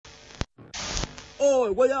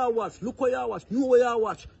Oh, what you watch? Look what you watch. Know what you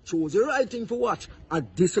watch. Choose the right thing to watch. And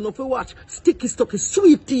this enough to watch. Sticky Stucky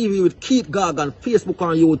Sweet TV with Keith Gargan, Facebook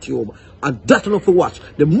and YouTube. And that enough to watch.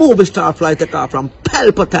 The movie star fly take off from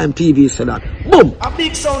Palpatine TV so that. Boom! A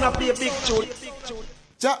big sound, a big tune.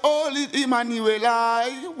 Ja oli Emmanuel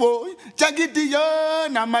I, boy. Ja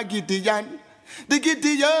Gideon, I'm a Gideon. The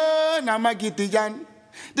Gideon, I'm a Gideon.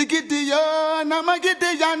 The Gideon, I'm a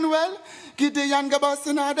Gideon. Well, Gideon go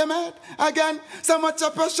busting out them head again. So much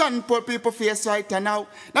oppression poor people face right now.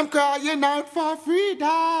 Them crying out for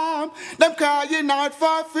freedom. Them crying out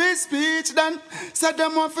for free speech. Then said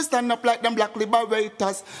them want to stand up like them black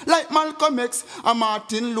liberators, like Malcolm X and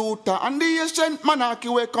Martin Luther and the ancient monarchy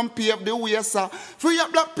where come pave the way, sir. Free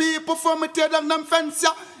up black people from me tear down them fence,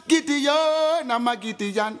 yeah. Gideon, I'm a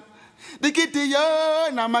Gideon. The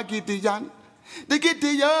Gideon, I'm a Gideon. The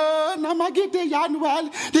Gideon, I'm a Gideon, well,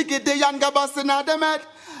 the Gideon go busting out them head.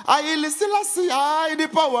 I listen, I the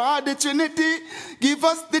power of the Trinity. Give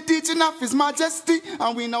us the teaching of His Majesty,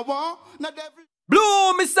 and we know war, not every...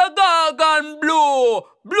 Blue, Mr. Gargan, blue.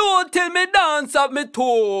 Blue till me dance up me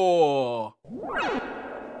toe.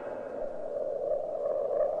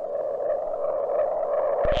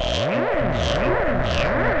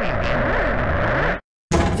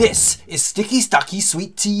 This is Sticky Stucky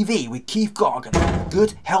Sweet TV with Keith Gargan.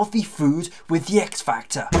 Good, healthy food with the X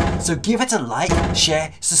Factor. So give it a like,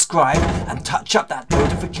 share, subscribe, and touch up that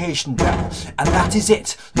notification bell. And that is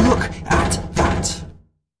it. Look at that.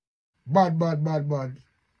 Bad.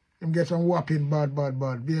 Him get some whopping bad.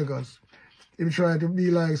 Vegas. Him try to be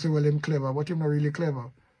like, so well, him clever, but him not really clever.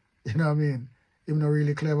 You know what I mean? Him not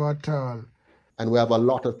really clever at all. And we have a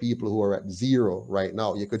lot of people who are at zero right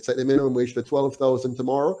now. You could set the minimum wage to 12,000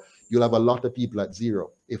 tomorrow. You'll have a lot of people at zero.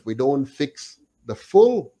 If we don't fix the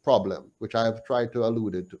full problem, which I have tried to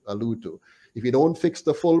allude to, if you don't fix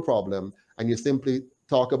the full problem and you simply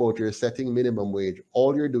talk about your setting minimum wage,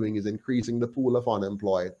 all you're doing is increasing the pool of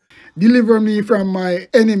unemployed. Deliver me from my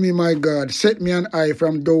enemy, my God. Set me an eye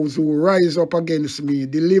from those who rise up against me.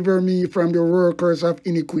 Deliver me from the workers of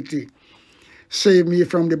iniquity. Save me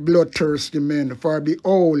from the bloodthirsty men, for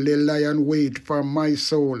behold, they lie and wait for my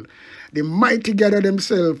soul. The mighty gather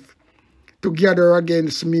themselves together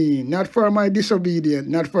against me, not for my disobedience,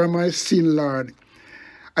 not for my sin, Lord.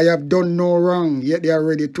 I have done no wrong, yet they are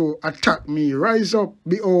ready to attack me. Rise up,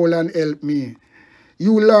 behold, and help me.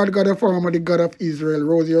 You, Lord God of Former, the God of Israel,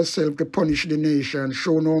 rose yourself to punish the nation.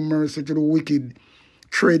 Show no mercy to the wicked,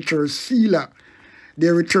 treacherous Selah. They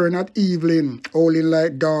return at evening, howling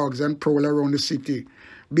like dogs, and prowl around the city.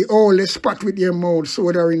 Behold, they spat with their mouths,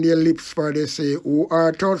 soda in their lips, for they say, Who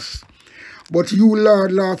art us? But you,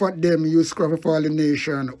 Lord, laugh at them, you scruff of all the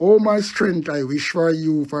nation. O my strength, I wish for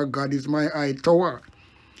you, for God is my high tower.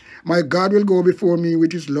 My God will go before me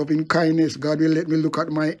with His loving kindness. God will let me look at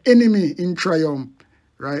my enemy in triumph.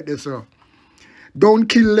 Right there, sir. Don't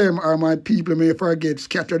kill them, or my people may forget.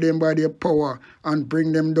 Scatter them by their power, and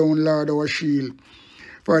bring them down, Lord, our shield.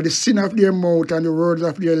 For the sin of their mouth and the words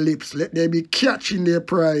of their lips, let there be catch in their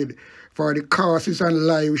pride, for the curses and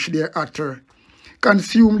lie which they utter.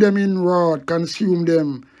 Consume them in wrath, consume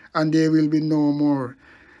them, and they will be no more.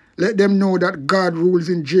 Let them know that God rules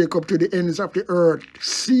in Jacob to the ends of the earth.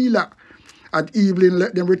 Selah. At evening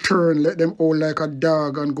let them return, let them howl like a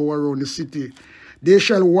dog and go around the city. They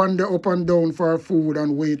shall wander up and down for food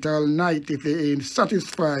and wait all night if they ain't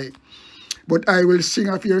satisfied. But I will sing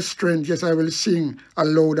of your strength, yes, I will sing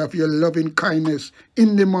aloud of your loving kindness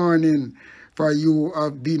in the morning. For you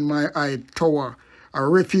have been my high tower, a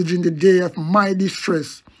refuge in the day of my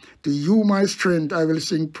distress. To you, my strength, I will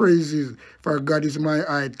sing praises, for God is my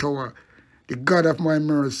high tower, the God of my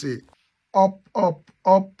mercy. Up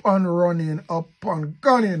and running, up and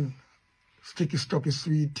gunning. Sticky Stucky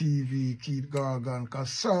Sweet TV, Keith Gargan,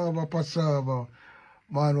 cassava,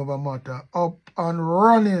 man over matter, up and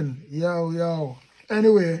running, yo.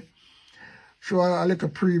 Anyway, show a little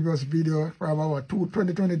previous video from our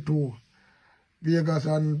 2022, Vegas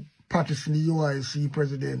and Patterson, the UIC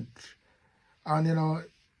president. And, you know,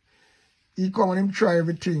 he come and him try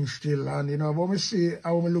everything still. And, you know, when we see,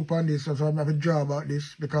 I want to look on this, so I'm have a job about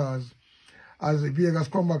this, because as Vegas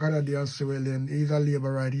come back on day and say, well, then he's a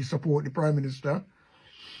Labour right, he support the Prime Minister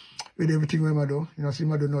with everything we do. You know, see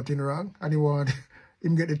him do nothing wrong. And he want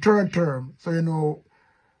him get the third term. So you know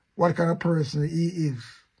what kind of person he is.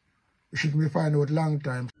 We should be find out long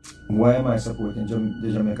time. Why am I supporting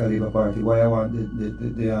the Jamaica Labour Party? Why I want the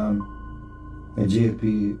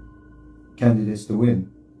JP candidates to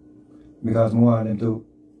win? Because I want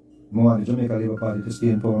the Jamaica Labour Party to stay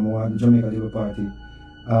in power. I want the Jamaica Labour Party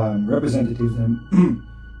representatives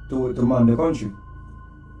to man the country.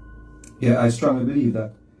 yeah, I strongly believe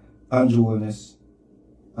that Andrew Holness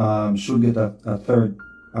should get a third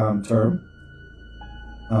term.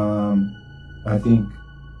 I think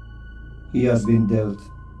he has been dealt,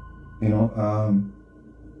 you know,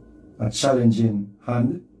 a challenging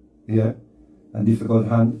hand, yeah, a difficult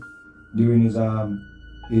hand during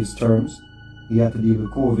his terms. He had to deal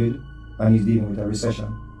with COVID and he's dealing with a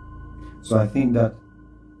recession. So I think that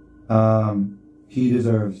he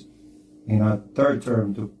deserves in a third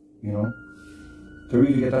term to, you know, to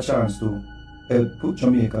really get a chance to help put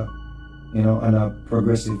Jamaica, you know, on a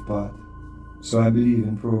progressive path. So I believe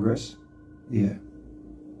in progress, yeah.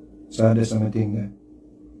 So that's something there.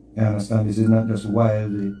 You understand? This is not just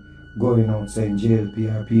wildly going out saying JLP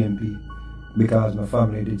or PMP because my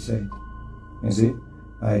family did say it. You see?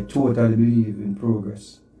 I totally believe in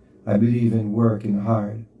progress. I believe in working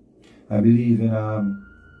hard. I believe in,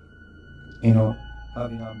 you know,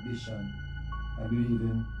 having ambition. I believe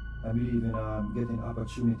in getting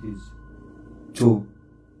opportunities to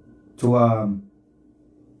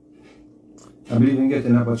I believe in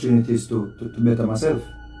getting opportunities to better myself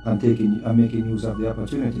and making use of the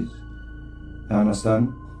opportunities. You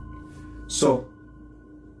understand? So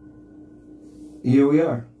here we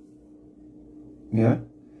are. Yeah?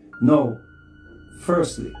 Now,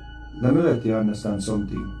 firstly, let me let you understand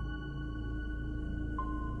something.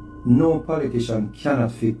 No politician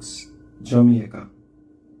cannot fix Jamaica.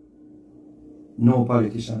 No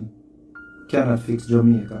politician cannot fix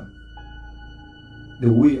Jamaica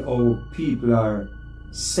the way how people are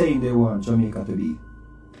saying they want Jamaica to be.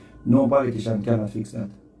 No politician cannot fix that.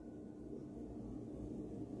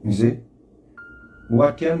 You see?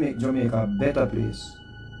 What can make Jamaica a better place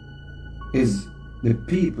is the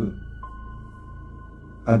people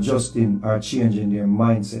adjusting or changing their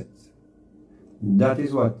mindset. That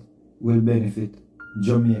is what will benefit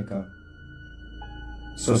Jamaica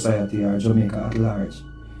society or Jamaica at large.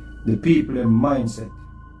 The people in mindset.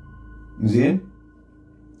 You see?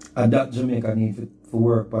 And that Jamaica need to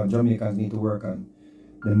work on. Jamaicans need to work on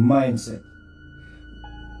the mindset.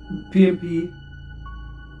 PMP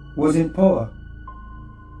was in power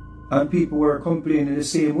and people were complaining the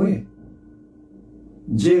same way.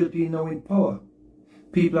 JLP now in power.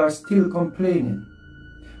 People are still complaining.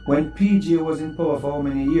 When PJ was in power for how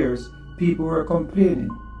many years, people were complaining.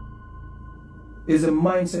 It's the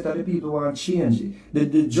mindset that the people want to change.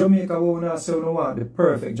 The Jamaica we want to want the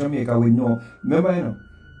perfect Jamaica we know. Remember, you know,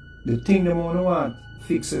 the thing they want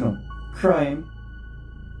fix, you know, crime,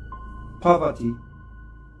 poverty,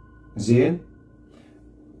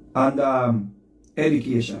 and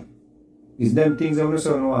education. It's them things that we want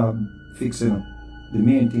to fix, you know, the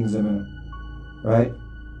main things, you know, right?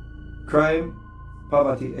 Crime,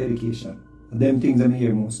 poverty, education. Them things I'm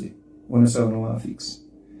here mostly when I want to fix.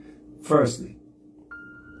 Firstly,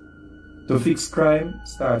 to fix crime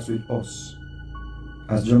starts with us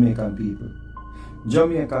as Jamaican people.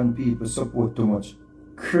 Jamaican people support too much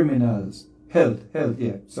criminals. Health,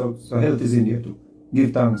 yeah. So health is in there too.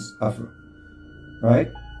 Give thanks, Afro.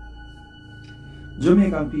 Right?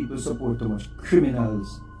 Jamaican people support too much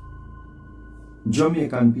criminals.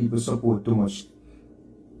 Jamaican people support too much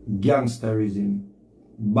gangsterism,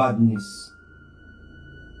 badness.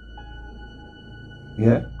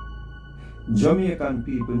 Yeah? Jamaican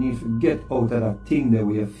people need to get out of that thing that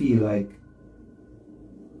we feel like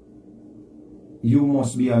you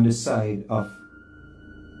must be on the side of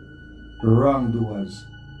wrongdoers.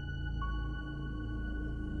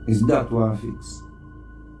 Is that one fix?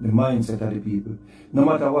 The mindset of the people. No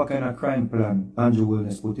matter what kind of crime plan Andrew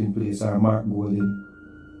Holness put in place or Mark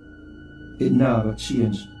Golden, it never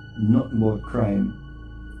change nothing about crime.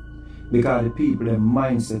 Because the people, their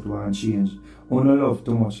mindset won't change. We don't love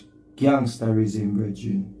too much gangsterism,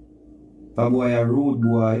 brethren. A boy, a road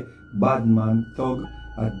boy, bad man, thug,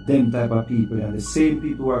 them type of people. And the same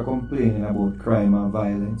people who are complaining about crime and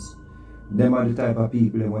violence, them are the type of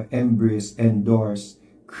people who will embrace, endorse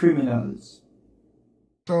criminals.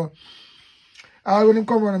 So, when him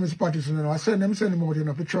come around Mr. Patterson, you know, I send him out, you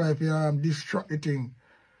know, to try to distract the thing.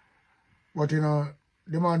 But, you know,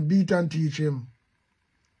 the man beat and teach him,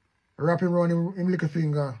 wrap him around him little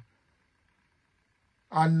finger,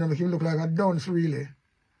 and make him look like a dunce, really,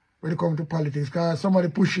 when it comes to politics. Because somebody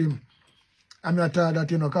push him. And I thought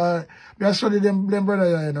that, you know, because I study them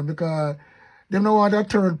brother, you know, because they don't want a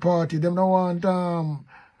third party, they don't want,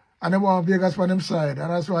 and they want Vegas on them side.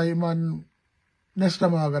 And that's why man, Nestor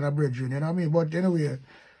Morgan a brethren, you know what I mean? But anyway,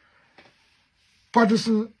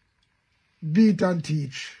 Patterson beat and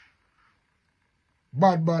teach.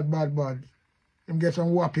 Bad. Him get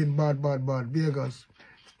some whopping bad. Vegas.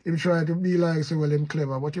 Him try to be like, say, well, him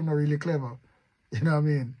clever, but him not really clever. You know what I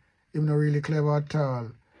mean? him not really clever at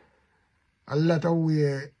all. A lot of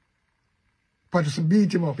way Patterson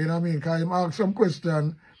beat him up, you know what I mean? Because him ask some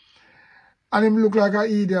question and him look like an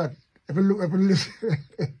idiot. If you listen,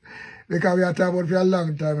 because we are talking about for a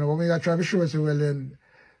long time, you know, when we are trying to show us well, then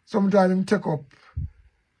sometimes him take up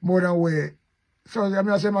more than way. So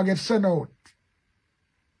I say I get sent out.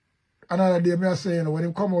 Another day, I say, you know, when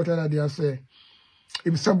him come out another day, I say,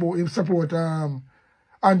 him support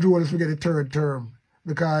Andrew Wallace to get the third term.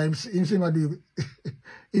 Because him see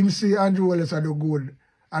him see Andrew Wallace do good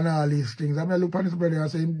and all these things. I mean, I look at his brother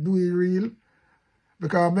and say, do he real?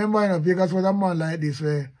 Because remember, you know, Vegas was a man like this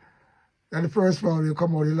where and the first one will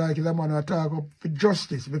come out, he like is a man who talk up for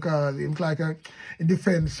justice because him like he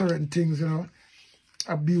defend certain things, you know,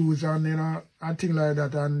 abuse and you know, and things like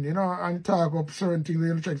that, and you know, and talk up certain things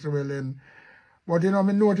in the checks well and but you know,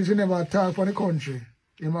 I notice he never talk for the country.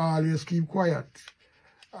 Him always keep quiet.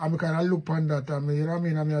 And I kind of look on that and you know what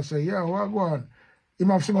I mean? I say, yeah, what go on? Him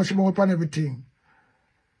have so much more on everything.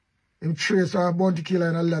 Him trace our bounty killer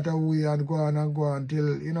in a lot of way and go on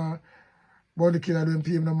till, you know, bounty killer don't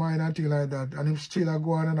pay him no mind and things like that. And him still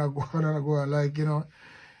go on and go on and go on. Like, you know,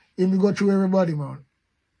 him go through everybody, man.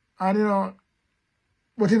 And, you know,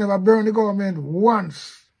 but he never burn the government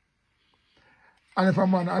once. And if a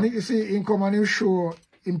man, and you see him come and him show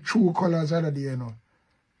him true colors other day, you know.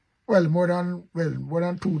 Well, more than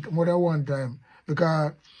one time.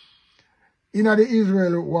 Because in the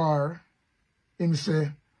Israel war, him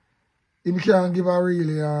say, him can't give a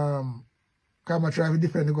really, come and try to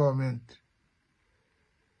defend the government.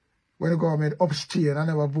 When the government abstain and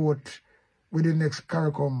never vote with the next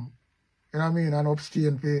CARICOM, you know what I mean, and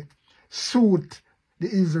abstain to suit the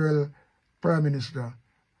Israel Prime Minister.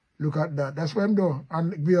 Look at that. That's what I'm doing.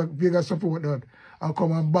 And we got support that. I'll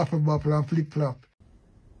come and baffle and flip-flop.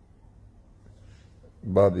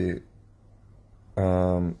 Bobby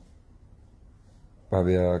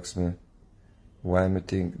asked me why I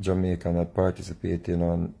think Jamaica not participating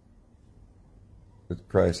on the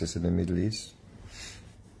crisis in the Middle East.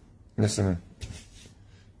 Listen,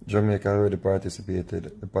 Jamaica already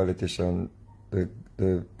participated. The politician,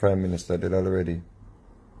 the Prime Minister did already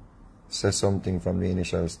say something from the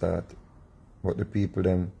initial start. But the people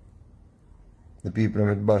them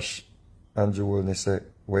with bash Andrew Woolney say,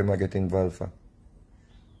 where am I getting involved for?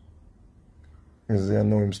 Because they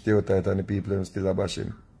know him still tight and the people them still bash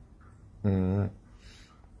him.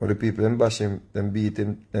 But the people them bash him, them beat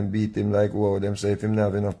him like wow, them say if him not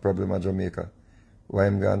have enough problem at Jamaica, why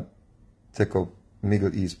him gonna take up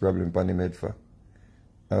Middle East problem pan him head for?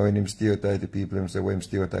 And when him still tight, the people them say why him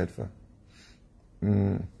still tight for?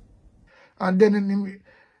 And then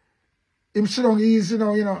him sit down easy, you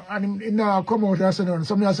know, and him now come out and say, no,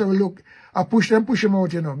 somebody say, well, look, I push him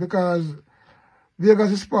out, you know, because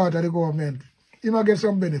Vegas is part of the government. He might get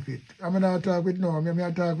some benefit. I'm not talk with no, I'm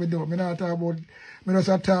not talk with no, I'm not talk about, I'm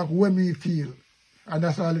just talk when me feel. And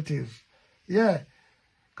that's all it is. Yeah.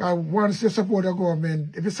 Because once you support the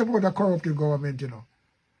government, if you support a corrupted government, you know,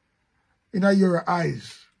 in your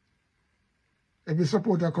eyes, if you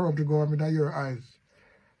support a corrupted government in your eyes,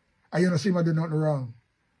 and you don't see him do nothing wrong.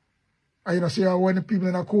 And you don't see how when the people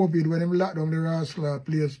in a COVID, when them lock down the rascal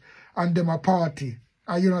place, and them a party,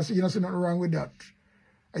 and you don't see nothing wrong with that.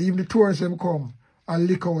 And even the tourists them come and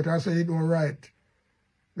lick out and say it don't right.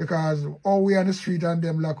 Because all we on the street and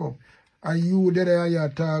them lock up. And you there you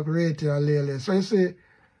talk rate and lele. So you see,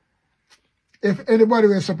 if anybody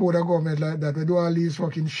will support a government like that, we do all these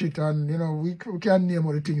fucking shit and you know, we can't name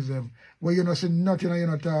all the things them. But you know say nothing and you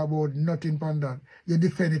not talk about nothing from that. You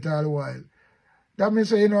defend it all the while. That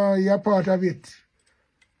means you know you're part of it.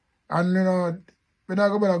 And you know, we're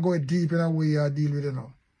not going to go deep in a way you deal with it, you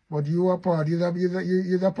know. But you are part, you're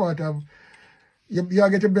a part of, you are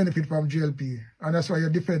getting benefit from GLP. And that's why you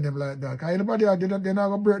defend them like that. Because anybody out there, they're not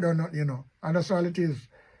going to break down nothing, you know. And that's all it is.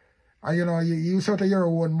 And you know, you sort of your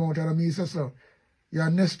own mouth and me say so. You're a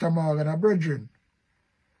Nesta Morgan and a brethren.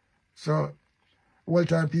 So, all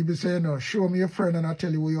time people say, no, show me a friend and I'll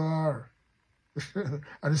tell you who you are.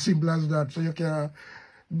 And it's simple as that. So you can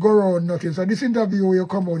go around nothing. So this interview where you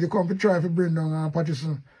come out, you come to try to bring down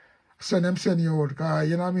Patterson. Send you out. Because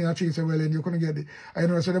you know what I mean? I think say, well, and you couldn't get it. I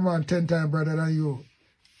know, so the man 10 times better than you.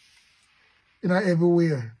 You know,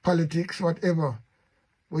 everywhere. Politics, whatever.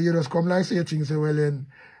 But you just come like say things, say, well, and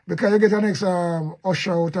because you get an next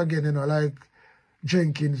usher out again, you know, like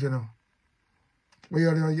Jenkins, you know. But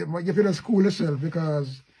you feel just cool yourself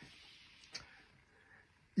because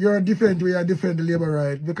you're defend the labor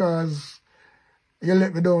right because you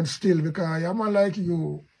let me down still because I'm not like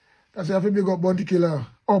you. That's why I have to big up bounty killer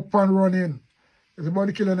up and running. There's a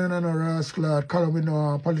bounty killer and no rascal, column with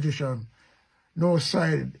no politician. No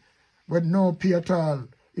side. but no pay at all.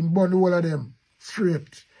 In burn the whole of them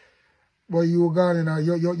straight. But you gone in,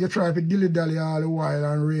 you try to dilly-dally all the while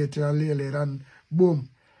and rate and lay it and boom.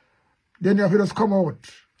 Then you have to just come out.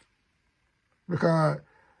 Because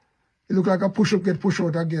it look like a push-up get pushed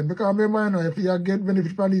out again. Because remember, you know, if you get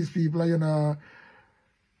benefit from these people, you know,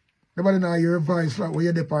 nobody know your advice like where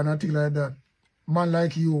you depend and things like that. Man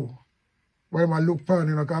like you, where man look pan,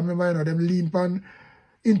 you know, because remember, you know, them lean pan,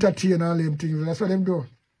 entertain all them things. That's what them do.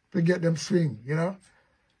 To get them swing, you know.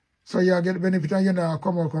 So you get benefit and you know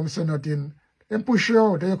come out, come say nothing. Then push you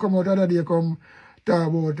out, and you come out other day, come talk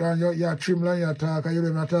about, and you trim and you talk, and you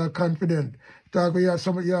don't talk confident. Talk with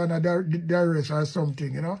you on a direct or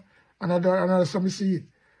something, you know. Another some see it.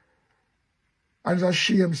 And it's a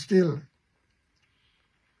shame still.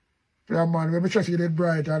 Yeah, man, when we try to get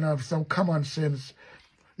bright and have some common sense,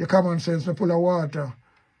 your common sense may pull of water.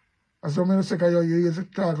 And so many say you use to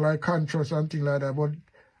talk like conscious and things like that, but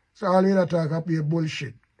so all you talk up be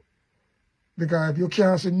bullshit. Because if you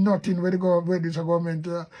can't say nothing where this government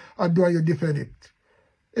do, you defend it.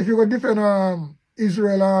 If you go defend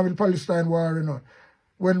Israel and Palestine war, you know,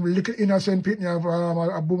 when little innocent people have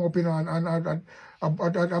a boom up in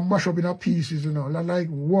and mash up in pieces, you know, like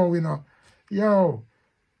wow, you know, yo.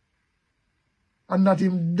 And not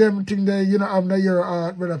even them thing they, you know, have no your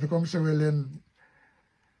heart, brother, if you come say, well, then,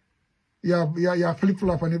 you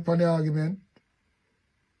flip-flop on the argument.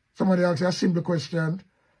 Somebody asks you a simple question,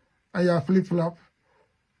 and you flip-flop.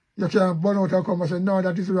 You can't burn out and come and say, no,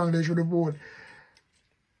 that is wrong, they should have voted.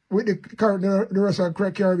 With the rest of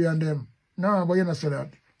the Caribbean them. No, but you don't say that.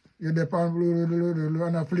 You depend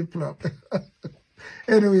on a flip-flop.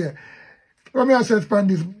 Anyway, what me I say upon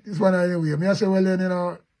this one anyway, me I say, well then, you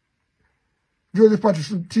know, Joseph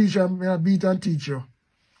Patterson teach you, beat and teach you.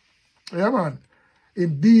 Yeah, man. He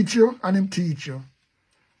beat you and him teach you.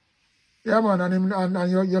 Yeah, man, and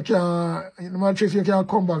you can't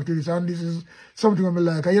come back to this, and this is something I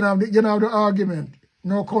like. You know the argument,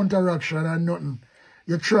 no counteraction and nothing.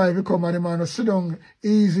 You try to come and the man sit down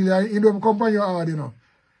easily, and you don't come on your hard, you know.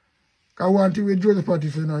 I want to with Joseph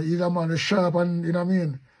Patterson, you know, he's a man who's sharp and, you know what I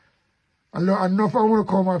mean? And enough I want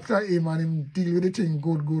to come after him and him deal with the thing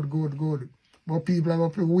good. But people are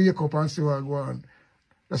going to wake up and see what's going on.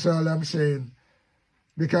 That's all I'm saying.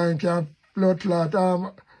 Because you can't plot,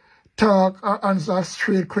 talk, answer a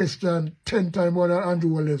straight question 10 times more than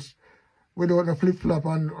Andrew Wallace without a flip-flop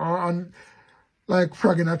and like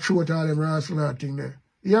fragging a throat all them wrestler thing there.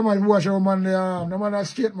 Yeah, man, watch our man there, the man a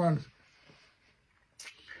statement.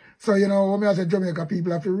 So, you know, when I say Jamaica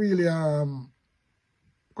people have to really come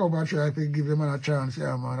and try to give them a chance,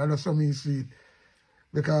 yeah, man. I just something see it.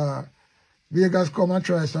 Because Vegas come and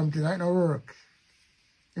try something, that don't work.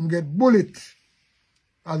 Him get bullet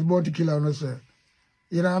as bounty killer, no say.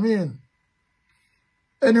 You know what I mean?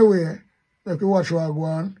 Anyway, if you watch what go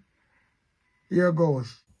on, here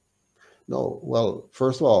goes. No, well,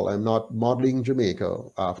 first of all, I'm not modeling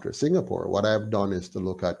Jamaica after Singapore. What I've done is to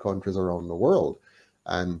look at countries around the world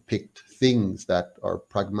and picked things that are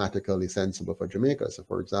pragmatically sensible for Jamaica. So,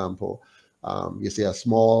 for example, you see a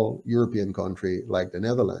small European country like the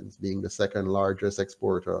Netherlands being the second largest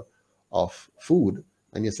exporter of food.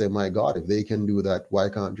 And you say, my God, if they can do that, why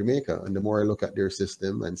can't Jamaica? And the more I look at their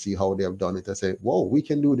system and see how they have done it, I say, whoa, we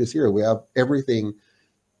can do this here. We have everything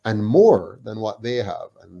and more than what they have.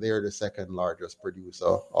 And they're the second largest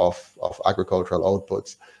producer of agricultural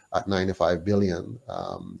outputs at 95 billion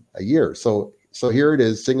a year. So here it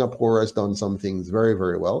is. Singapore has done some things very,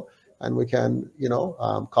 very well. And we can, you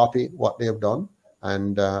know, copy what they have done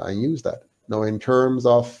and use that. Now, in terms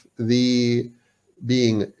of the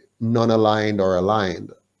being non-aligned or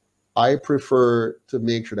aligned, I prefer to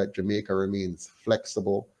make sure that Jamaica remains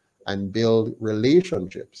flexible and build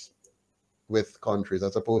relationships with countries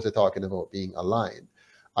as opposed to talking about being aligned.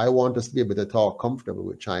 I want us to be able to talk comfortably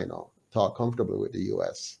with China, talk comfortably with the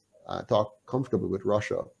US, talk comfortably with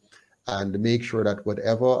Russia, and make sure that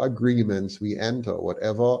whatever agreements we enter,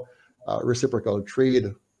 whatever reciprocal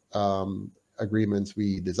trade agreements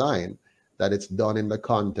we design, that it's done in the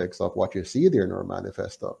context of what you see there in our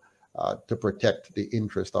manifesto, to protect the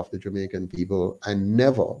interest of the Jamaican people and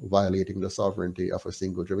never violating the sovereignty of a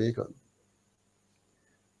single Jamaican.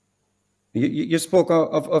 You spoke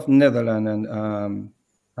of Netherlands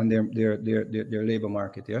and their labor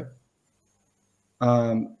market, yeah,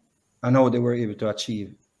 and how they were able to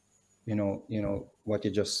achieve, you know what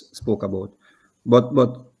you just spoke about.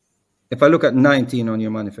 But if I look at 19 on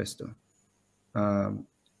your manifesto, the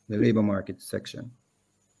labor market section,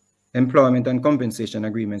 employment and compensation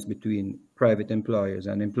agreements between private employers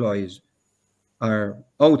and employees are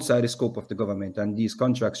outside the scope of the government, and these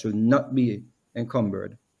contracts should not be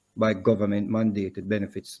encumbered by government-mandated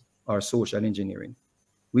benefits or social engineering.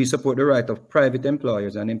 We support the right of private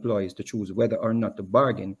employers and employees to choose whether or not to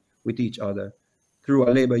bargain with each other through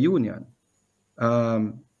a labor union.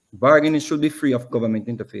 Bargaining should be free of government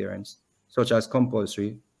interference, such as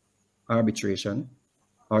compulsory arbitration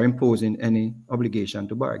or imposing any obligation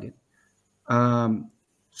to bargain.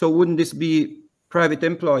 So wouldn't this be private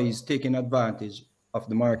employees taking advantage of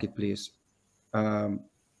the marketplace? And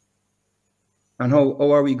how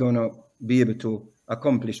are we going to be able to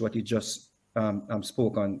accomplish what you just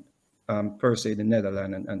spoke on, per se, the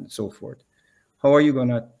Netherlands and so forth? How are you going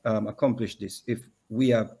to accomplish this if we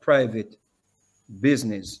have private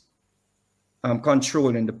business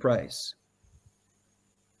controlling the price,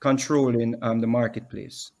 controlling the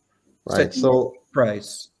marketplace, right? So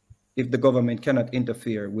price, if the government cannot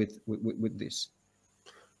interfere with this?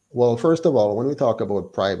 Well, first of all, when we talk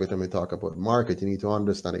about private and we talk about market, you need to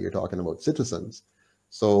understand that you're talking about citizens.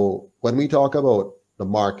 So when we talk about the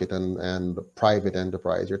market and private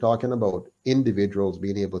enterprise, you're talking about individuals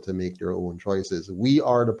being able to make their own choices. We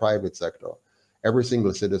are the private sector, every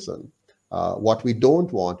single citizen. What we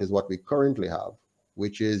don't want is what we currently have,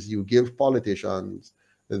 which is you give politicians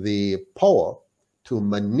the power to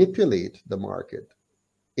manipulate the market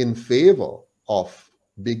in favor of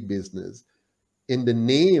big business in the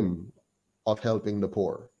name of helping the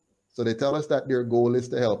poor. So they tell us that their goal is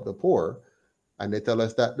to help the poor, and they tell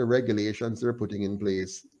us that the regulations they're putting in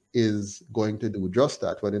place is going to do just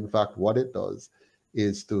that, when in fact what it does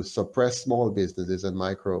is to suppress small businesses and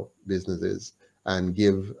micro businesses and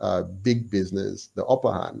give big business the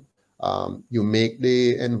upper hand. You make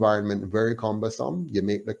the environment very cumbersome, you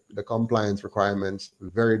make the compliance requirements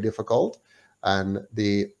very difficult, and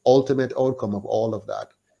the ultimate outcome of all of that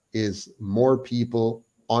is more people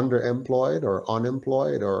underemployed or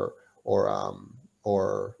unemployed or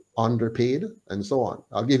underpaid and so on.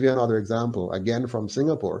 I'll give you another example, again from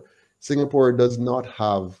Singapore. Singapore does not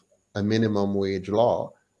have a minimum wage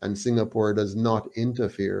law, and Singapore does not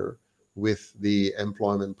interfere with the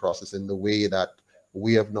employment process in the way that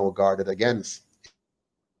we have now guarded against.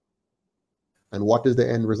 And what is the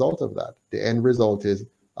end result of that? The end result is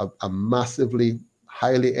a massively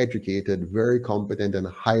highly educated, very competent, and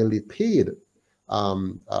highly paid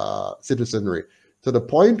citizenry, to the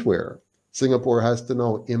point where Singapore has to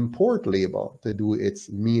now import labor to do its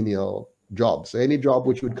menial job. So any job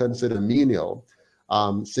which you would consider menial,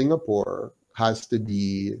 Singapore has to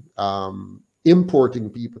be importing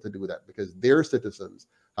people to do that, because their citizens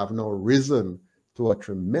have now risen to a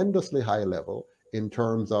tremendously high level in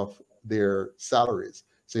terms of their salaries.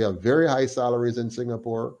 So you have very high salaries in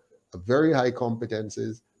Singapore, very high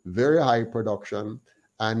competencies, very high production,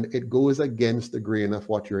 and it goes against the grain of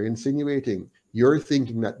what you're insinuating. You're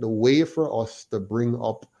thinking that the way for us to bring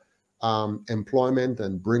up employment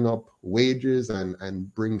and bring up wages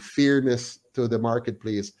and bring fairness to the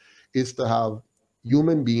marketplace is to have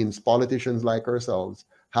human beings, politicians like ourselves,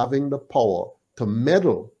 having the power to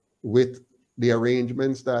meddle with the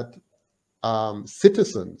arrangements that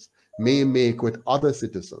citizens may make with other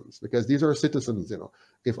citizens, because these are citizens. You know,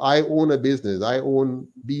 if I own a business, I own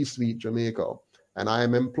B Suite Jamaica, and I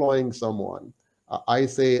am employing someone, I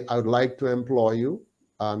say, I would like to employ you.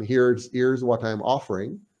 Here's what I'm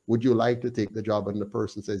offering. Would you like to take the job? And the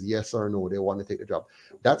person says yes or no, they want to take the job.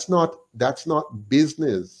 That's not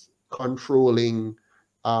business controlling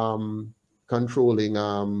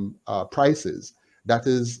prices. That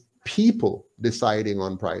is people deciding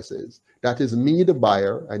on prices. That is me, the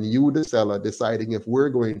buyer, and you, the seller, deciding if we're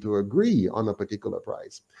going to agree on a particular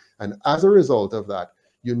price. And as a result of that,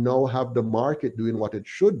 you now have the market doing what it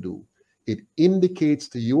should do. It indicates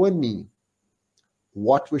to you and me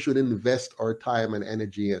what we should invest our time and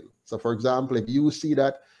energy in. So for example, if you see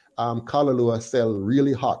that callaloo sell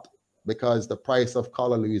really hot because the price of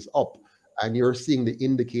callaloo is up, and you're seeing the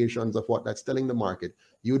indications of what that's telling the market,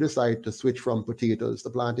 you decide to switch from potatoes to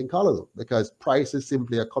planting callaloo, because price is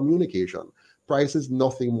simply a communication. Price is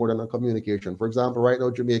nothing more than a communication. For example, right now,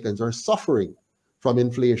 Jamaicans are suffering from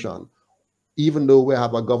inflation, even though we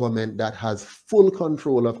have a government that has full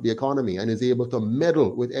control of the economy and is able to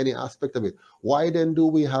meddle with any aspect of it. Why then do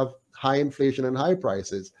we have high inflation and high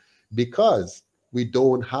prices? Because we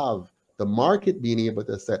don't have the market being able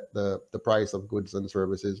to set the price of goods and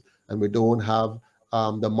services, and we don't have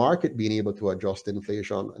the market being able to adjust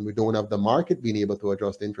inflation, and we don't have the market being able to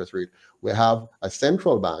adjust interest rate. We have a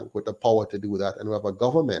central bank with the power to do that, and we have a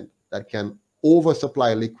government that can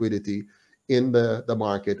oversupply liquidity in the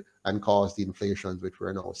market and cause the inflations which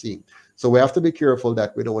we're now seeing. So we have to be careful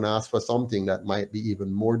that we don't ask for something that might be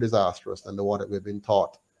even more disastrous than the one that we've been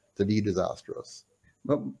taught to be disastrous.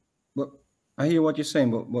 But I hear what you're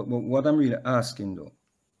saying, but what I'm really asking though,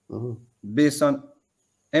 Mm-hmm. based on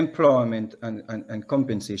employment and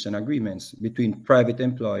compensation agreements between private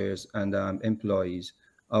employers and employees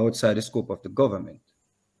outside the scope of the government.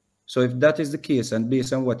 So if that is the case, and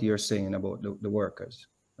based on what you're saying about the workers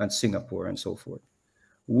and Singapore and so forth,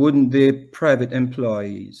 wouldn't the private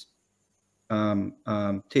employees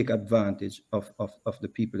take advantage of the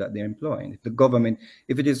people that they're employing? If the government,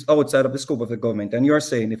 if it is outside of the scope of the government, and you're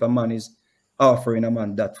saying if a man is offering a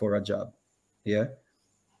man that for a job, yeah,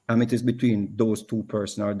 it is between those two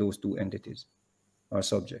persons or those two entities or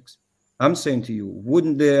subjects. I'm saying to you,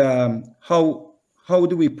 wouldn't the how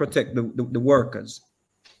do we protect the workers?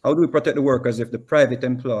 How do we protect the workers if the private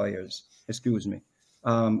employers, excuse me,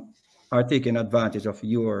 are taking advantage of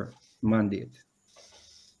your mandate?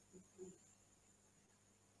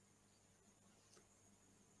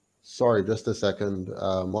 Sorry, just a second.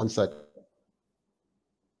 1 second.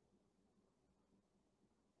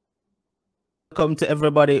 Welcome to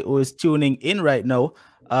everybody who is tuning in right now.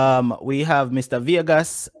 We have Mr.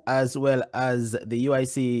 Vegas as well as the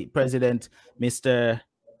UIC president, Mr.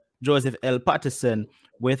 Joseph L. Patterson,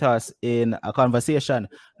 with us in a conversation.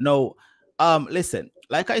 Now, listen,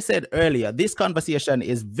 like I said earlier, this conversation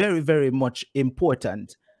is very, very much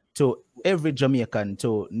important to every Jamaican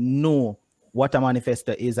to know what a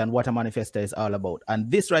manifesto is and what a manifesto is all about. And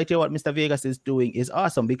this right here, what Mr. Vegas is doing is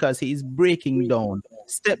awesome because he is breaking down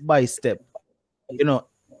step by step, you know,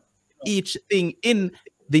 each thing in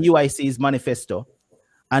the UIC's manifesto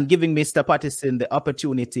and giving Mr. Patterson the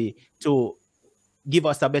opportunity to give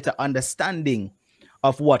us a better understanding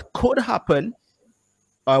of what could happen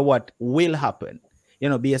or what will happen, you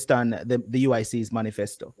know, based on the UIC's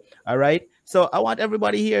manifesto. All right. So I want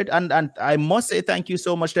everybody here, and I must say thank you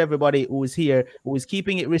so much to everybody who is here, who is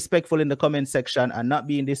keeping it respectful in the comment section and not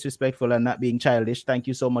being disrespectful and not being childish. Thank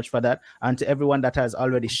you so much for that. And to everyone that has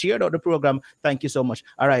already shared out the program, thank you so much.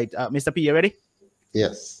 All right, Mr. P, you ready?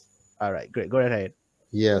 Yes. All right, great. Go right ahead.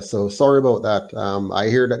 Yeah, so sorry about that. I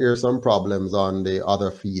hear that there's some problems on the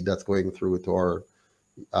other feed that's going through to our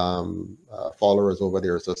followers over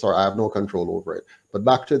there. So sorry, I have no control over it. But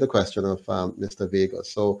back to the question of Mr.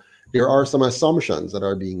 Vegas. So there are some assumptions that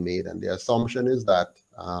are being made, and the assumption is that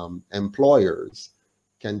employers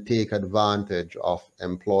can take advantage of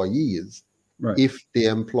employees if the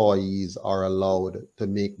employees are allowed to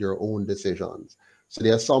make their own decisions. So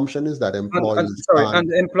the assumption is that employees and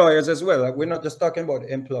the employers as well. Like, we're not just talking about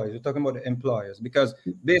the employees, we're talking about the employers, because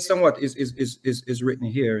based on what is written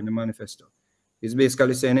here in the manifesto, it's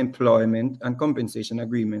basically saying employment and compensation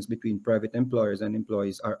agreements between private employers and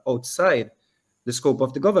employees are outside the scope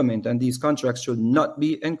of the government, and these contracts should not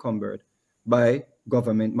be encumbered by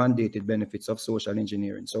government mandated benefits of social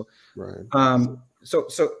engineering. So, so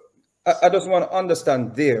I just want to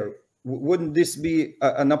understand there, wouldn't this be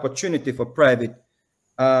an opportunity for private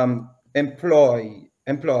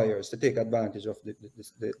employers to take advantage of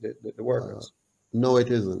the workers? No, it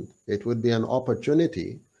isn't. It would be an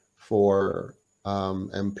opportunity for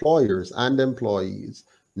employers and employees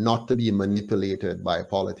not to be manipulated by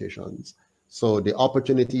politicians. So the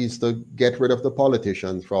opportunity is to get rid of the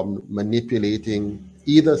politicians from manipulating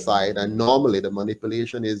either side, and normally the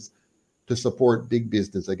manipulation is to support big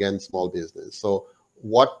business against small business. So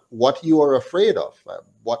what you are afraid of,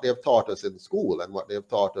 what they've taught us in school and what they've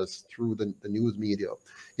taught us through the news media,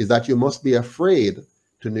 is that you must be afraid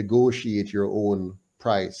to negotiate your own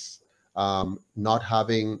price, not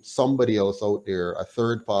having somebody else out there, a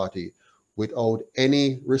third party, without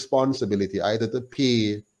any responsibility either to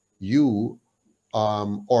pay you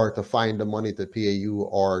or to find the money to pay you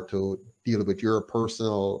or to deal with your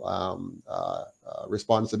personal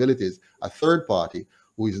responsibilities, a third party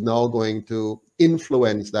who is now going to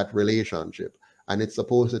influence that relationship, and it's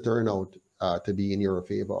supposed to turn out to be in your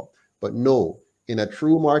favor. But no, in a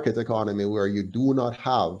true market economy where you do not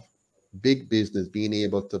have big business being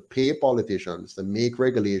able to pay politicians to make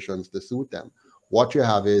regulations to suit them, what you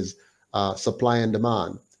have is supply and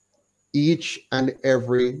demand. Each and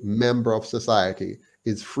every member of society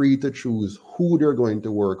is free to choose who they're going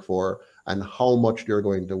to work for and how much they're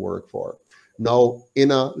going to work for. Now,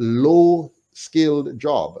 in a low-skilled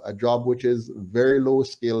job, a job which is very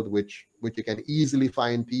low-skilled, which you can easily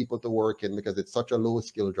find people to work in because it's such a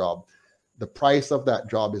low-skilled job, the price of that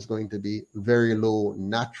job is going to be very low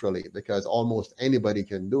naturally because almost anybody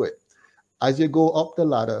can do it. As you go up the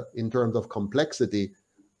ladder in terms of complexity,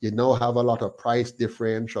 you now have a lot of price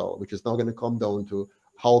differential, which is now going to come down to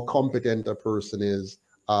how competent a person is,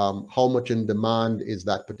 how much in demand is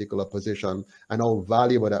that particular position, and how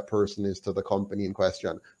valuable that person is to the company in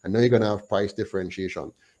question. And now you're going to have price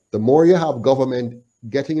differentiation. The more you have government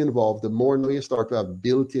getting involved, the more now you start to have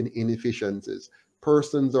built-in inefficiencies.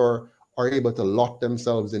 Persons are able to lock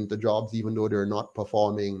themselves into jobs even though they're not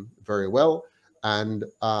performing very well, and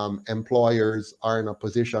employers are in a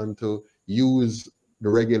position to use the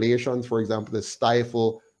regulations, for example, to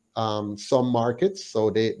stifle some markets, so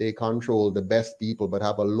they control the best people but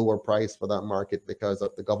have a lower price for that market because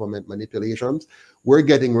of the government manipulations. We're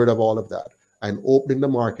getting rid of all of that and opening the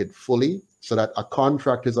market fully so that a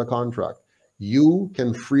contract is a contract. You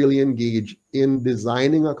can freely engage in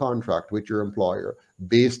designing a contract with your employer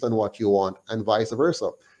based on what you want, and vice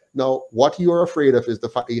versa. Now, what you're afraid of is the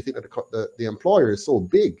fact that you think that the employer is so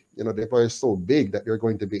big, the employer is so big that they're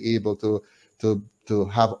going to be able to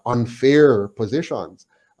have unfair positions.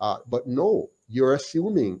 But no, you're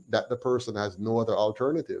assuming that the person has no other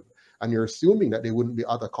alternative, and you're assuming that there wouldn't be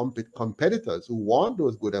other competitors who want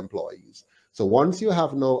those good employees. So once you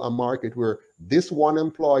have now a market where this one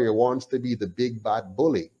employer wants to be the big bad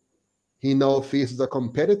bully, he now faces a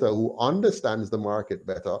competitor who understands the market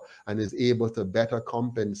better and is able to better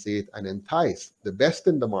compensate and entice the best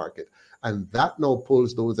in the market. And that now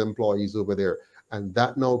pulls those employees over there. And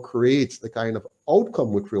that now creates the kind of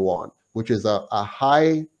outcome which we want, which is a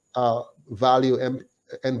high value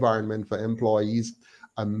environment for employees,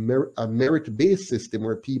 a merit-based system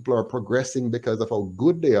where people are progressing because of how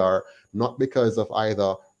good they are, not because of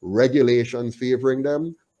either regulations favoring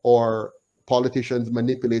them or politicians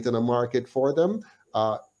manipulating a market for them,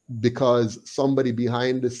 because somebody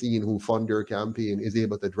behind the scene who fund their campaign is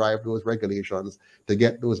able to drive those regulations to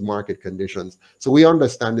get those market conditions. So we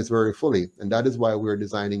understand this very fully, and that is why we're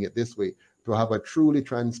designing it this way, to have a truly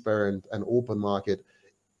transparent and open market.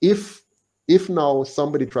 If now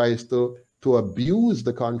somebody tries to abuse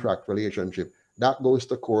the contract relationship, that goes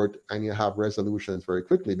to court and you have resolutions very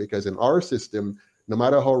quickly, because in our system, no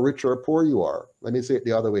matter how rich or poor you are, let me say it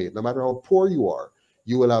the other way, no matter how poor you are,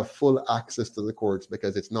 you will have full access to the courts,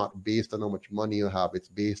 because it's not based on how much money you have, it's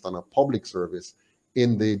based on a public service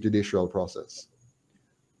in the judicial process.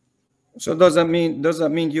 So does that mean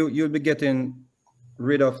you'll be getting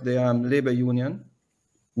rid of the labor union?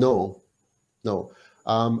 No.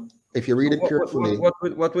 If you read it carefully, what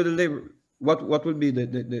will be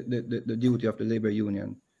the duty of the labor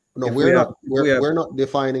union? No, we're not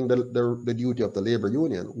defining the duty of the labor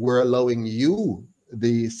union. We're allowing you,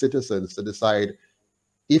 the citizens, to decide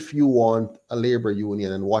if you want a labor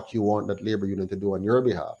union and what you want that labor union to do on your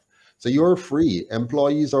behalf. So you're free.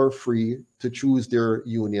 Employees are free to choose their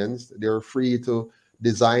unions. They're free to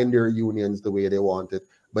design their unions the way they want it,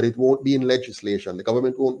 but it won't be in legislation. The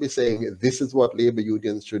government won't be saying this is what labor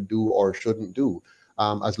unions should do or shouldn't do.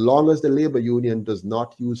 As long as the labor union does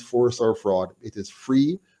not use force or fraud, it is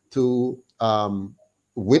free to,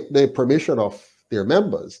 with the permission of their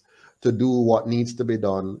members, to do what needs to be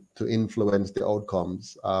done to influence the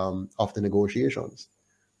outcomes of the negotiations.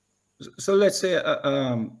 So let's say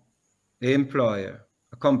the employer,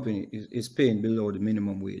 a company, is paying below the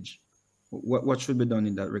minimum wage. What should be done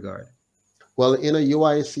in that regard? Well, in a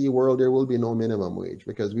UIC world, there will be no minimum wage,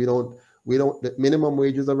 because the minimum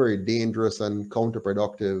wage is a very dangerous and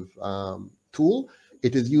counterproductive tool.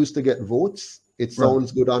 It is used to get votes. It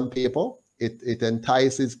sounds good on paper. It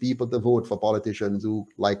entices people to vote for politicians who,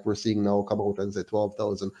 like we're seeing now, come out and say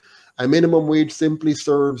 12,000. A minimum wage simply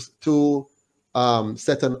serves to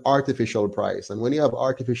set an artificial price. And when you have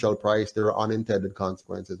artificial price, there are unintended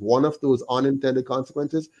consequences. One of those unintended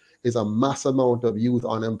consequences is a mass amount of youth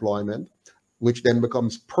unemployment, which then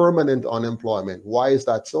becomes permanent unemployment. Why is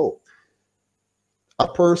that so? A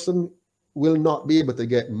person will not be able to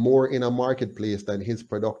get more in a marketplace than his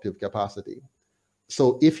productive capacity.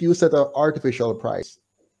 So if you set an artificial price,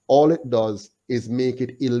 all it does is make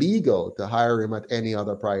it illegal to hire him at any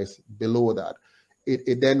other price below that.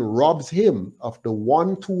 It then robs him of the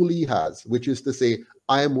one tool he has, which is to say,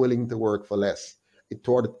 I am willing to work for less in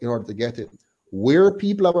order to get it. Where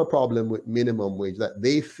people have a problem with minimum wage, that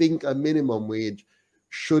they think a minimum wage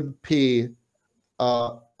should pay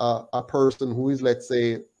a person who is, let's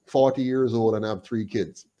say, 40 years old and have 3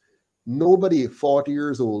 kids. Nobody 40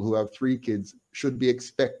 years old who have 3 kids should be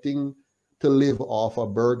expecting to live off a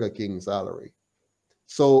Burger King salary.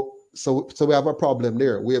 So we have a problem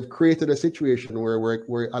there. We have created a situation where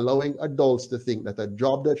we're allowing adults to think that a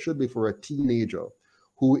job that should be for a teenager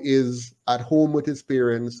who is at home with his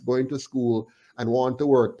parents, going to school, and want to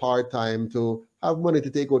work part-time to have money to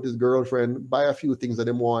take out his girlfriend, buy a few things that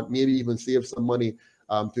they want, maybe even save some money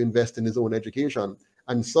to invest in his own education.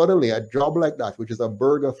 And suddenly a job like that, which is a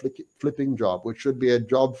burger flipping job, which should be a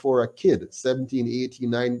job for a kid, 17, 18,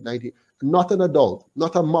 19, not an adult,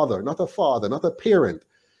 not a mother, not a father, not a parent.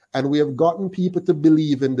 And we have gotten people to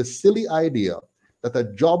believe in the silly idea that a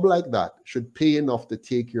job like that should pay enough to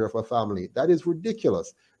take care of a family. That is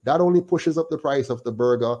ridiculous. That only pushes up the price of the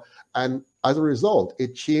burger. And as a result,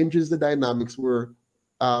 it changes the dynamics where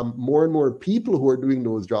more and more people who are doing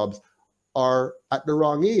those jobs are at the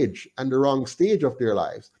wrong age and the wrong stage of their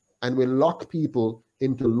lives. And we lock people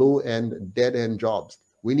into low-end, dead-end jobs.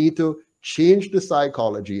 We need to change the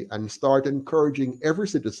psychology and start encouraging every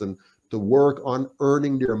citizen to work on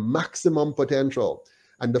earning their maximum potential.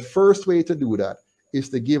 And the first way to do that is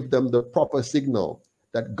to give them the proper signal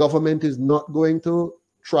that government is not going to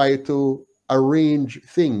try to arrange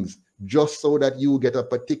things just so that you get a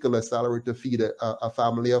particular salary to feed a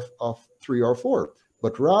family of 3 or 4,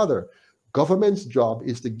 but rather government's job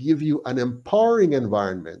is to give you an empowering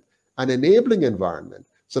environment, an enabling environment,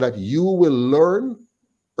 so that you will learn,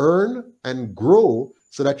 earn, and grow,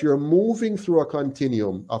 so that you're moving through a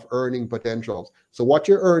continuum of earning potentials. So what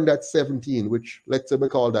you earned at 17, which let's say we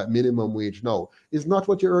call that minimum wage now, is not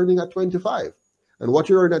what you're earning at 25. And what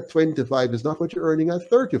you earn at 25 is not what you're earning at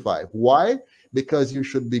 35. Why? Because you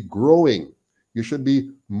should be growing. You should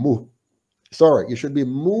be you should be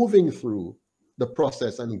moving through the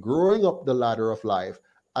process and growing up the ladder of life,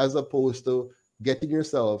 as opposed to getting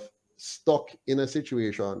yourself stuck in a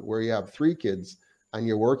situation where you have 3 kids and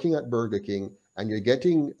you're working at Burger King and you're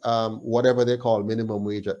getting whatever they call minimum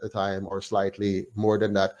wage at the time, or slightly more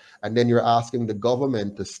than that. And then you're asking the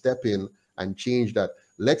government to step in and change that.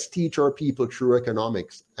 Let's teach our people true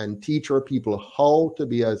economics and teach our people how to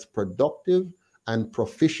be as productive and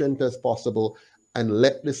proficient as possible, and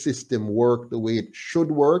let the system work the way it should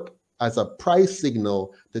work as a price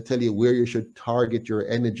signal to tell you where you should target your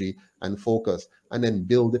energy and focus, and then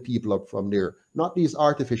build the people up from there. Not these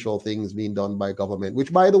artificial things being done by government,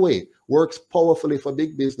 which, by the way, works powerfully for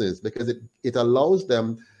big business, because it allows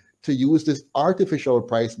them to use this artificial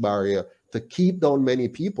price barrier to keep down many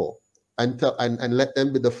people and let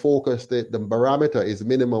them be the focus. The barometer is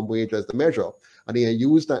minimum wage as the measure. And they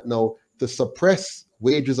use that now to suppress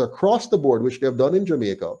wages across the board, which they've done in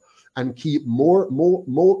Jamaica, and keep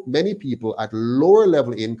many people at lower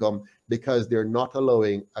level income, because they're not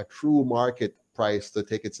allowing a true market price to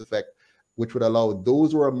take its effect, which would allow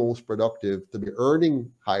those who are most productive to be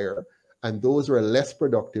earning higher, and those who are less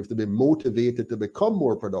productive to be motivated to become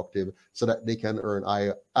more productive so that they can earn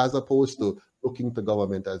higher, as opposed to looking to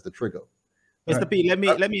government as the trigger. Mr. P,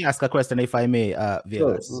 let me ask a question, if I may,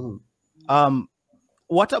 Vegas. Sure. Mm-hmm.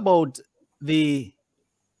 What about the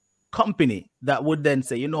company that would then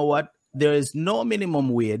say, you know what, there is no minimum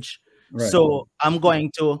wage, so I'm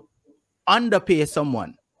going to underpay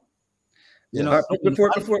someone? You know,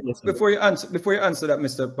 before you answer that,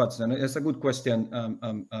 Mr. Patterson, it's a good question,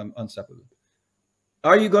 Unstoppable.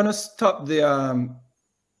 Are you going to stop the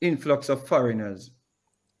influx of foreigners,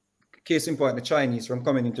 case in point, the Chinese, from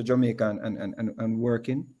coming into Jamaica and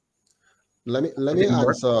working? Let me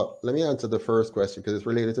answer the first question, because it's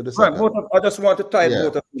related to the second. Right, I just want to tie both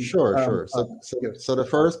of them. Sure. So the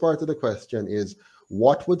first part of the question is,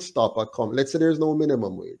 what would stop a company? Let's say there's no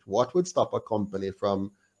minimum wage. What would stop a company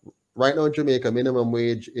from, right now in Jamaica, minimum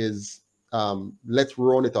wage is, let's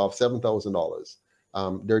round it off,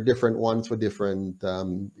 $7,000. There are different ones for different,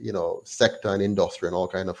 sector and industry and all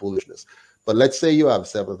kind of foolishness. But let's say you have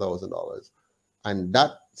 $7,000, and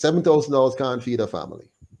that $7,000 can't feed a family.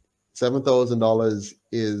 $7,000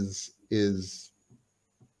 is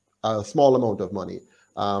a small amount of money,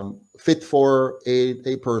 fit for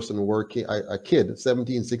a person working, a kid,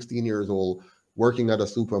 17, 16 years old, working at a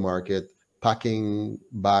supermarket, packing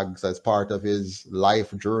bags as part of his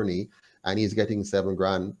life journey, and he's getting $7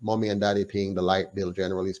 grand. Mommy and daddy paying the light bill,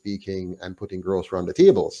 generally speaking, and putting groceries on the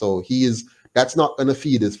table. So that's not going to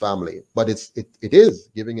feed his family, but it is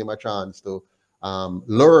giving him a chance to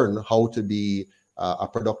learn how to be a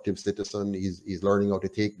productive citizen. He's learning how to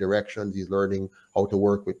take directions. He's learning how to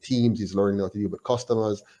work with teams. He's learning how to deal with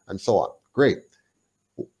customers and so on. Great.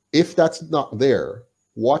 If that's not there,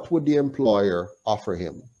 what would the employer offer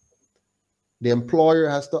him? The employer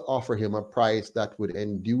has to offer him a price that would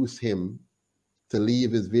induce him to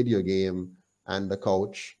leave his video game and the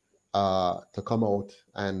couch to come out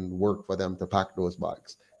and work for them to pack those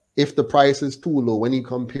bags. If the price is too low, when he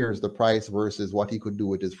compares the price versus what he could do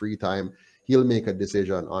with his free time, he'll make a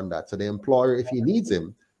decision on that. So the employer, if he needs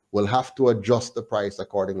him, will have to adjust the price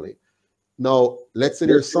accordingly. Now, let's say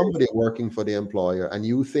there's somebody working for the employer and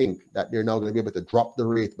you think that they're now going to be able to drop the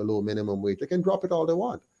rate below minimum wage. They can drop it all they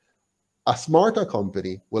want. A smarter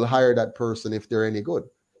company will hire that person if they're any good.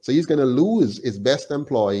 So he's going to lose his best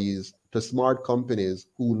employees to smart companies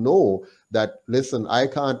who know that, listen, I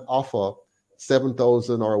can't offer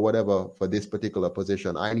 7,000 or whatever for this particular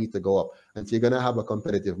position. I need to go up. And so you're going to have a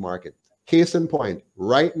competitive market. Case in point,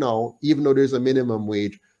 right now, even though there's a minimum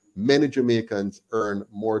wage, many Jamaicans earn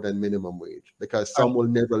more than minimum wage because some will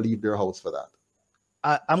never leave their house for that.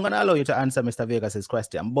 I'm going to allow you to answer Mr. Vegas's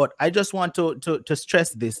question, but I just want to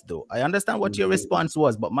stress this, though. I understand what your response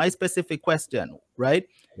was, but my specific question, right?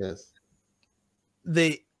 Yes.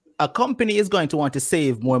 A company is going to want to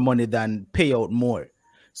save more money than pay out more.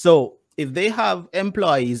 So if they have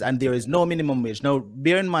employees and there is no minimum wage, now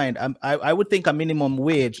bear in mind, I would think a minimum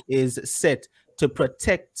wage is set to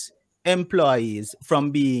protect employees from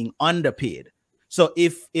being underpaid. So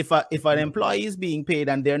if an employee is being paid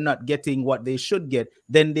and they're not getting what they should get,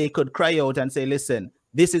 then they could cry out and say, listen,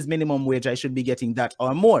 this is minimum wage, I should be getting that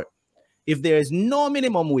or more. If there is no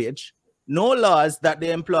minimum wage, no laws that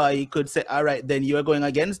the employee could say, all right, then you're going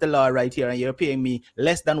against the law right here and you're paying me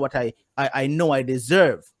less than what I know I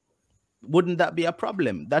deserve. Wouldn't that be a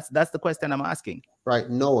problem? That's the question I'm asking. Right.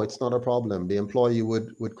 No, it's not a problem. The employee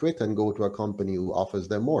would quit and go to a company who offers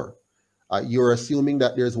them more. You're assuming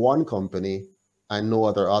that there's one company and no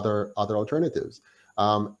other alternatives.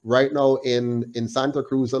 Right now in Santa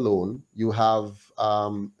Cruz alone, you have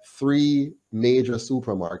 3 major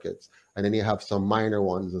supermarkets, and then you have some minor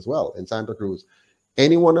ones as well in Santa Cruz.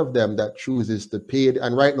 Any one of them that chooses to pay,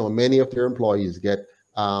 and right now many of their employees get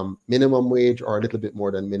minimum wage or a little bit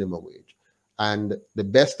more than minimum wage. And the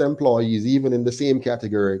best employees, even in the same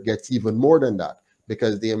category, gets even more than that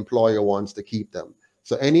because the employer wants to keep them.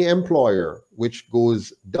 So any employer which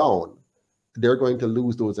goes down, they're going to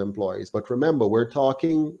lose those employees. But remember, we're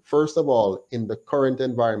talking, first of all, in the current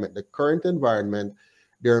environment. The current environment,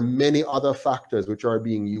 there are many other factors which are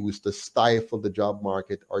being used to stifle the job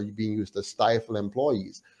market or being used to stifle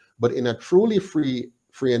employees. But in a truly free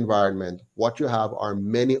environment, what you have are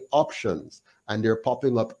many options, and they're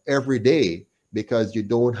popping up every day because you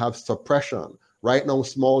don't have suppression. Right now,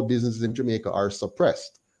 small businesses in Jamaica are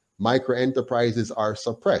suppressed. Micro enterprises are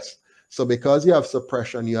suppressed. So because you have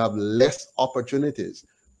suppression, you have less opportunities.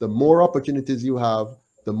 The more opportunities you have,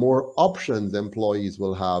 the more options employees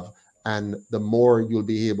will have, and the more you'll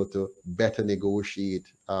be able to better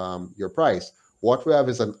negotiate your price. What we have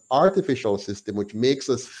is an artificial system which makes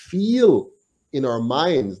us feel in our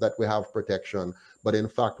minds that we have protection, but in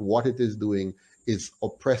fact, what it is doing is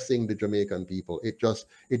oppressing the Jamaican people. It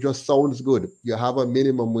just sounds good. You have a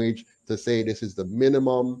minimum wage to say this is the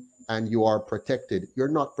minimum and you are protected. You're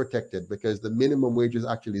not protected because the minimum wage is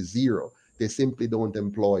actually 0. They simply don't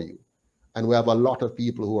employ you. And we have a lot of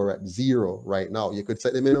people who are at 0 right now. You could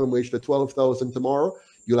set the minimum wage to 12,000 tomorrow.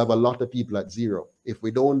 You'll have a lot of people at 0. If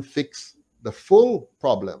we don't fix the full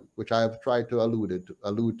problem, which I have tried to allude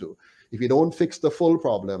to, if you don't fix the full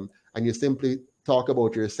problem and you simply talk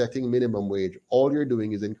about your setting minimum wage, all you're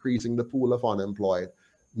doing is increasing the pool of unemployed,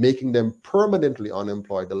 making them permanently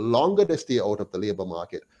unemployed the longer they stay out of the labor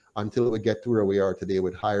market until we get to where we are today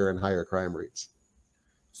with higher and higher crime rates.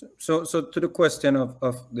 So to the question of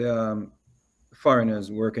the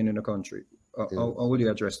foreigners working in the country, how would you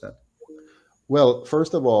address that? Well,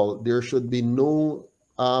 first of all, there should be no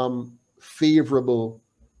favorable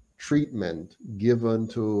treatment given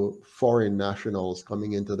to foreign nationals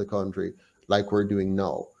coming into the country like we're doing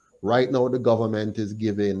now. Right now, the government is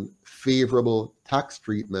giving favorable tax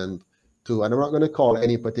treatment to, and I'm not going to call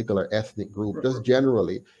any particular ethnic group, just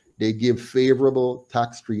generally, they give favorable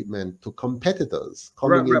tax treatment to competitors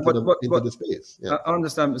coming into the space. Yeah. I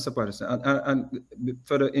understand, Mr. Patterson, and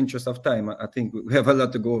for the interest of time, I think we have a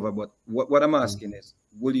lot to go over, but what I'm asking is,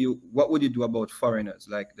 what would you do about foreigners,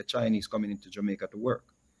 like the Chinese coming into Jamaica to work?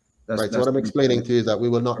 That's what I'm explaining to you is that we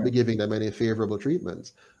will not be giving them any favorable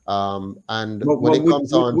treatments. And but, when it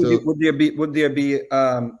comes on to... Would there be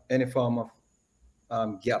any form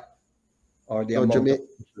of gap? Or the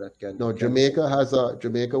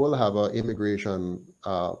Jamaica will have an immigration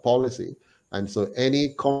policy, and so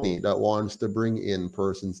any company that wants to bring in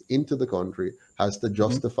persons into the country has to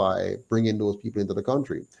justify bringing those people into the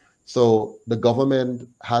country. So the government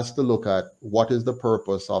has to look at what is the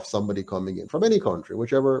purpose of somebody coming in from any country,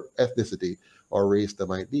 whichever ethnicity or race there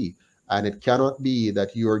might be, and it cannot be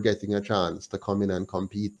that you are getting a chance to come in and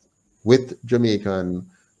compete with Jamaican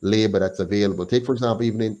labor that's available. Take, for example,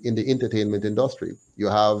 even in the entertainment industry, you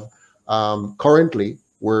have currently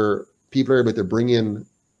where people are able to bring in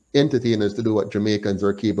entertainers to do what Jamaicans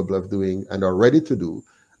are capable of doing and are ready to do,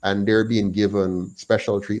 and they're being given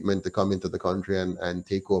special treatment to come into the country and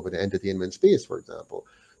take over the entertainment space, for example.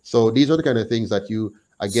 So these are the kind of things that you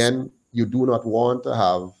do not want to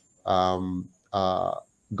have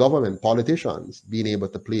government politicians being able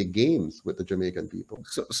to play games with the Jamaican people.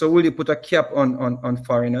 So will you put a cap on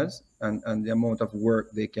foreigners and the amount of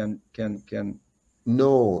work they can?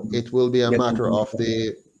 No, it will be a matter of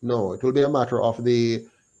No, it will be a matter of the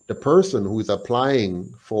person who is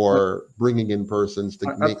applying for bringing in persons to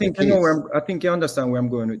I make think a you know case. where I think you understand where I'm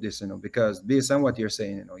going with this, because based on what you're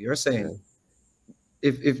saying, you're saying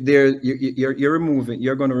if there you're removing,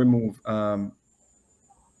 you're going to remove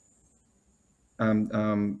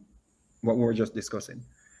what we were just discussing.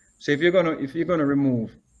 So if you're gonna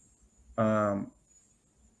remove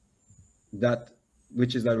that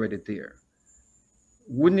which is already there,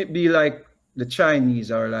 wouldn't it be like the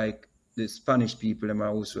Chinese or like the Spanish people and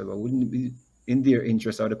whosoever? Wouldn't it be in their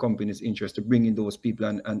interest or the company's interest to bring in those people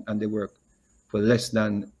and they work for less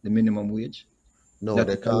than the minimum wage? No,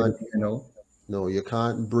 they can't. No, you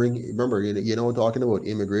can't bring. Remember, you're now talking about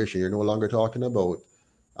immigration. You're no longer talking about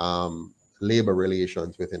labor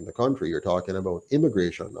relations within the country. You're talking about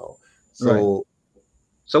immigration now. So, right.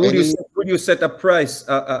 So would you set a price,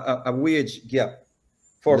 a wage gap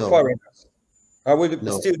for foreigners, or would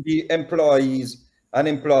it still be employees and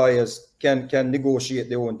employers can negotiate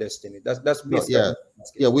their own destiny? That's basically.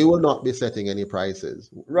 Yeah. We will not be setting any prices.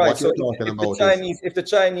 Right. What So you're talking about if the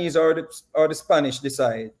Chinese or the Spanish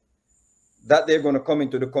decide that they're going to come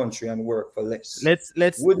into the country and work for less,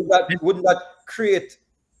 wouldn't that create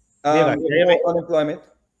more unemployment?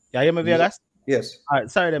 Yeah, you hear me, Vegas? Yes. All right.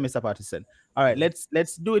 Sorry, there, Mr. Patterson. All right,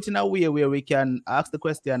 let's do it in a way where we can ask the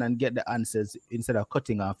question and get the answers instead of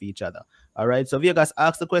cutting off each other. All right. So Vegas,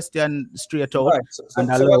 ask the question straight out. Right. So what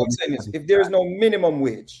I'm saying is, if there is no minimum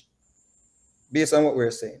wage, based on what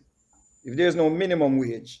we're saying, if there's no minimum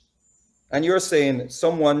wage, and you're saying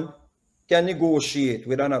someone can negotiate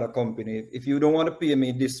with another company, if you don't want to pay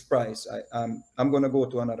me this price, I'm going to go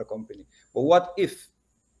to another company. But what if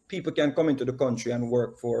people can come into the country and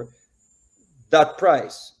work for that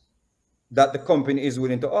price that the company is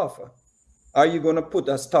willing to offer? Are you going to put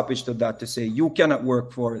a stoppage to that to say you cannot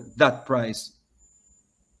work for that price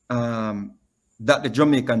that the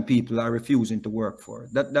Jamaican people are refusing to work for?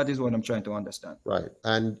 That is what I'm trying to understand. Right.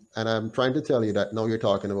 And I'm trying to tell you that now you're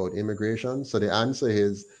talking about immigration. So the answer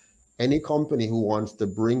is any company who wants to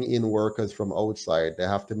bring in workers from outside, they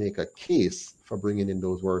have to make a case for bringing in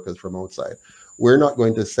those workers from outside. We're not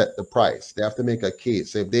going to set the price. They have to make a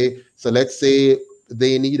case. So let's say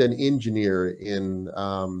they need an engineer in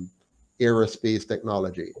aerospace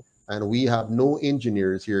technology, and we have no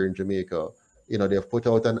engineers here in Jamaica. They've put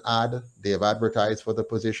out an ad, they've advertised for the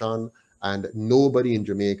position, and nobody in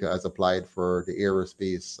Jamaica has applied for the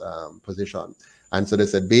aerospace position. And so they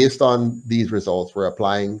said, based on these results, we're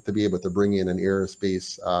applying to be able to bring in an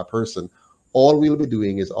aerospace person. All we'll be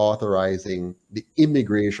doing is authorizing the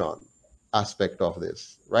immigration aspect of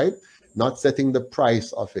this, right? Not setting the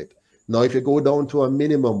price of it. Now, if you go down to a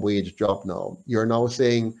minimum wage job now, you're now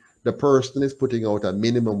saying the person is putting out a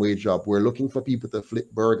minimum wage job. We're looking for people to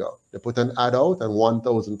flip burger. They put an ad out and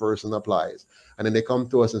 1,000 person applies. And then they come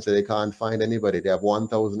to us and say they can't find anybody. They have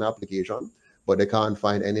 1,000 applications, but they can't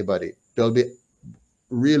find anybody. There'll be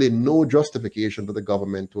really no justification for the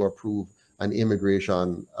government to approve an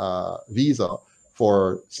immigration visa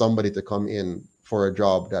for somebody to come in for a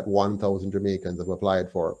job that 1,000 Jamaicans have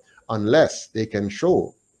applied for, unless they can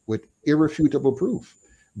show with irrefutable proof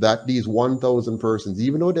that these 1,000 persons,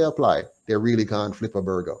 even though they apply, they really can't flip a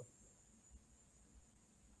burger.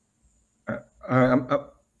 Can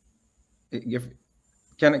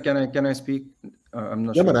I speak? I'm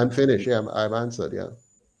not sure. Yeah, man, I'm finished. Yeah, I've answered. Yeah.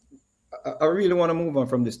 I really want to move on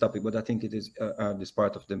from this topic, but I think it is this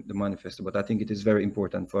part of the manifesto. But I think it is very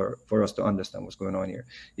important for us to understand what's going on here.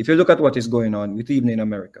 If you look at what is going on with even in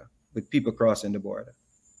America, with people crossing the border,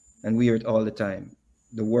 and we hear it all the time,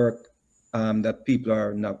 the work that people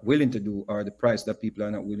are not willing to do, or the price that people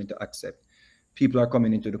are not willing to accept. People are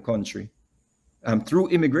coming into the country through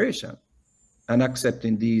immigration and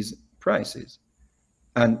accepting these prices.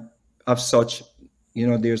 And of such,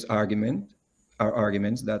 there's arguments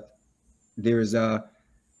that there is an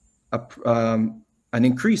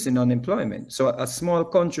increase in unemployment. So a small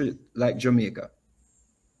country like Jamaica,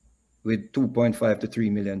 with 2.5 to 3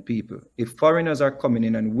 million people, if foreigners are coming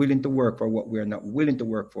in and willing to work for what we're not willing to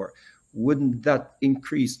work for, wouldn't that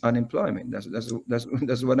increase unemployment?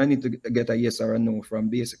 That's what I need to get a yes or a no from,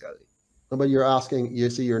 basically. No, but you're asking,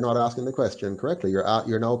 you're not asking the question correctly.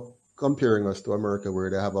 You're now comparing us to America, where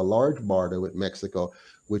they have a large border with Mexico,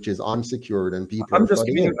 which is unsecured, and people I'm just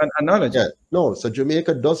giving you an analogy. Yeah, no, so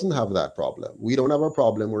Jamaica doesn't have that problem. We don't have a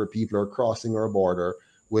problem where people are crossing our border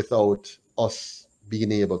without us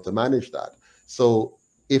being able to manage that. So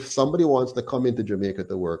if somebody wants to come into Jamaica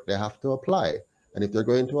to work, they have to apply. And if they're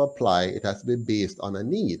going to apply, it has to be based on a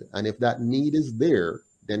need. And if that need is there,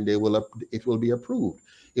 then it will be approved.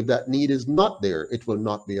 If that need is not there, it will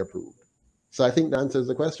not be approved. So I think that answers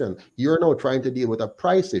the question. You're now trying to deal with a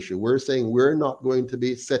price issue. We're saying we're not going to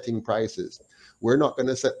be setting prices. We're not going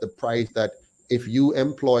to set the price that if you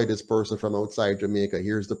employ this person from outside Jamaica,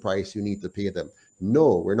 here's the price you need to pay them.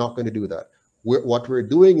 No, we're not going to do that. What we're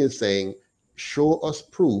doing is saying, show us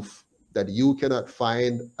proof that you cannot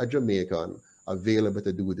find a Jamaican available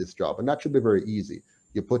to do this job. And that should be very easy.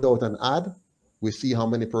 You put out an ad, we see how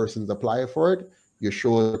many persons apply for it, you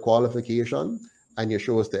show the qualification, and you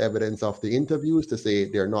show us the evidence of the interviews to say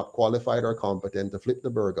they're not qualified or competent to flip the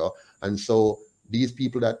burger. And so these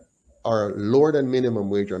people that are lower than minimum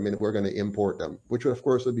wage, we're going to import them, which of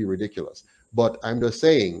course would be ridiculous. But I'm just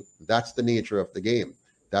saying that's the nature of the game.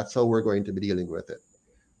 That's how we're going to be dealing with it.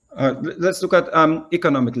 Let's look at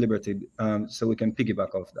economic liberty, so we can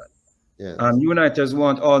piggyback off that. Yes. Uniters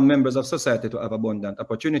want all members of society to have abundant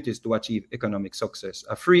opportunities to achieve economic success.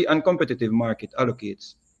 A free and competitive market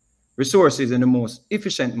allocates resources in the most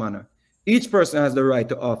efficient manner. Each person has the right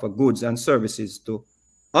to offer goods and services to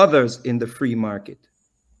others in the free market.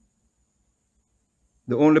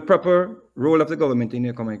 The only proper role of the government in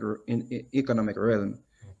economic realm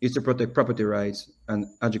is to protect property rights and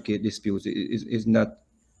adjudicate disputes. Is not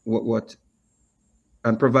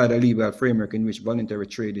and provide a legal framework in which voluntary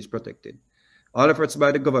trade is protected. All efforts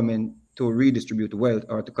by the government to redistribute wealth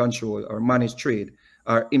or to control or manage trade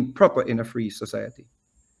are improper in a free society.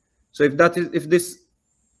 So if this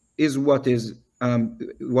is what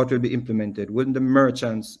will be implemented, wouldn't the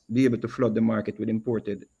merchants be able to flood the market with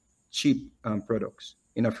imported cheap products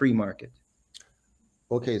in a free market?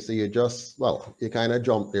 Okay, so you kind of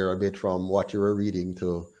jumped there a bit from what you were reading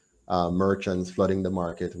to merchants flooding the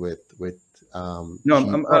market with no,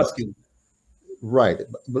 I'm asking. Right.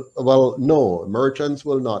 Well, no, merchants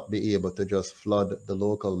will not be able to just flood the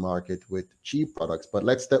local market with cheap products. But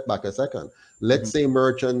let's step back a second. Let's say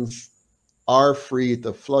merchants are free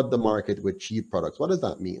to flood the market with cheap products. What does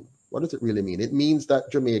that mean? What does it really mean? It means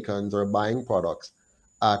that Jamaicans are buying products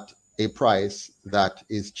at a price that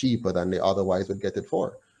is cheaper than they otherwise would get it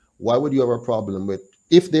for. Why would you have a problem with,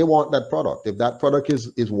 if they want that product, if that product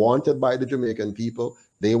is wanted by the Jamaican people,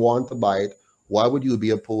 they want to buy it, why would you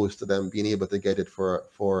be opposed to them being able to get it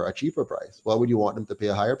for a cheaper price? Why would you want them to pay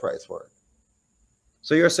a higher price for it?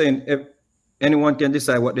 So you're saying if anyone can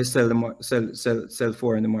decide what they sell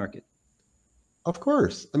for in the market? Of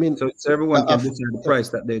course. I mean, so everyone can decide the price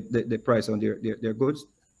that they price on their goods?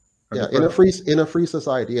 Yeah, in a free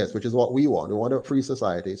society, yes, which is what we want. We want a free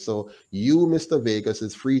society. So you, Mr. Vegas,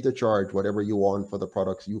 is free to charge whatever you want for the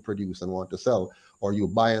products you produce and want to sell, or you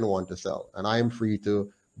buy and want to sell. And I am free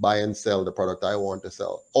to buy and sell the product I want to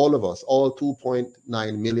sell. All of us, all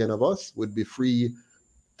 2.9 million of us, would be free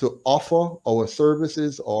to offer our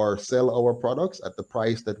services or sell our products at the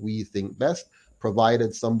price that we think best,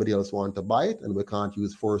 provided somebody else wants to buy it and we can't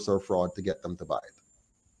use force or fraud to get them to buy it.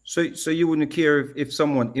 So you wouldn't care if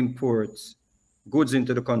someone imports goods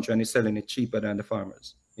into the country and is selling it cheaper than the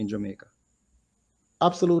farmers in Jamaica?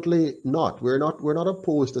 Absolutely not. We're not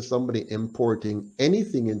opposed to somebody importing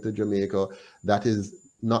anything into Jamaica that is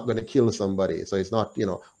not going to kill somebody. So it's not,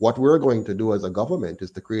 what we're going to do as a government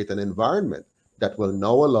is to create an environment that will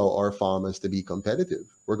now allow our farmers to be competitive.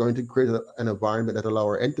 We're going to create an environment that allows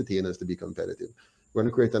our entertainers to be competitive. We're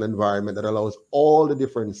going to create an environment that allows all the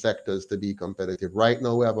different sectors to be competitive. Right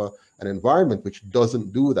now, we have an environment which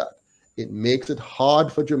doesn't do that. It makes it hard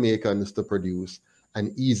for Jamaicans to produce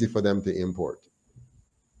and easy for them to import.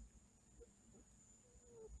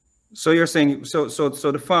 So you're saying, so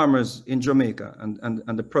the farmers in Jamaica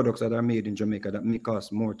and the products that are made in Jamaica that may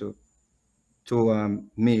cost more to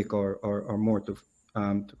make or more to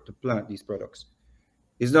plant these products,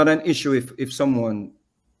 is not an issue if someone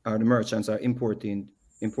or the merchants are importing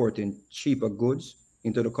cheaper goods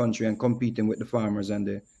into the country and competing with the farmers and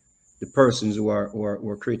the persons who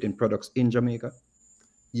are creating products in Jamaica?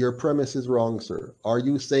 Your premise is wrong, sir. Are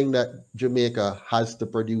you saying that Jamaica has to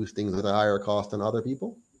produce things at a higher cost than other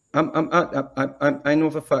people? I know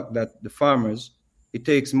for a fact that the farmers, it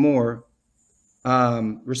takes more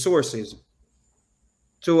resources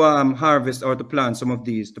to harvest or to plant some of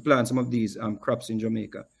these crops in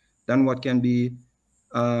Jamaica than what can be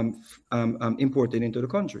imported into the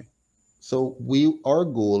country. So our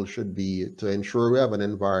goal should be to ensure we have an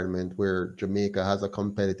environment where Jamaica has a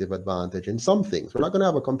competitive advantage in some things. We're not going to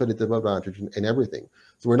have a competitive advantage in everything.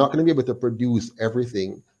 So we're not going to be able to produce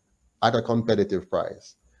everything at a competitive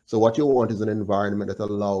price. So what you want is an environment that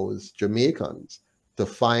allows Jamaicans to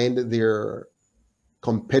find their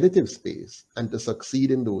competitive space and to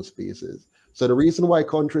succeed in those spaces. So the reason why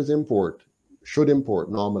countries should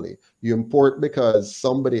import normally, you import because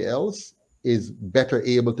somebody else is better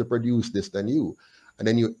able to produce this than you. and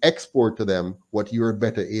then you export to them what you're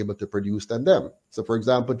better able to produce than them. So for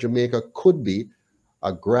example, Jamaica could be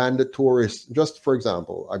a grand tourist, just for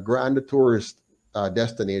example, a grand tourist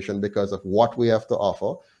destination because of what we have to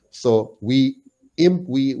offer. So we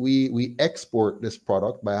export this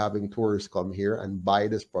product by having tourists come here and buy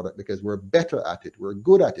this product because we're better at it, we're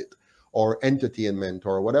good at it, or entertainment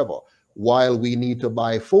or whatever, while we need to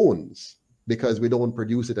buy phones because we don't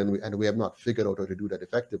produce it and we have not figured out how to do that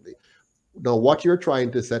effectively. Now, what you're trying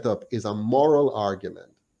to set up is a moral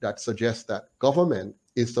argument that suggests that government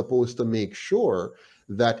is supposed to make sure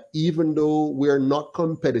that even though we're not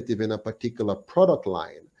competitive in a particular product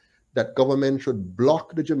line, that government should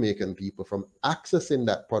block the Jamaican people from accessing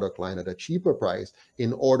that product line at a cheaper price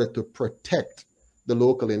in order to protect the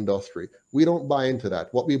local industry. We don't buy into that.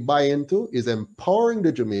 What we buy into is empowering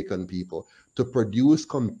the Jamaican people to produce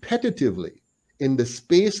competitively in the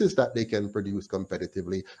spaces that they can produce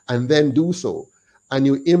competitively, and then do so. And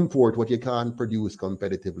you import what you can't produce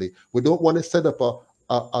competitively. We don't want to set up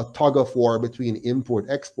a tug of war between import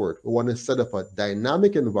export. We want to set up a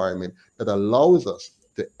dynamic environment that allows us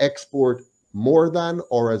to export more than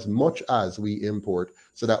or as much as we import,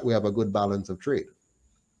 so that we have a good balance of trade.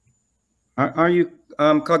 Are you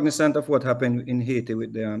cognizant of what happened in Haiti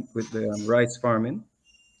with the rice farming?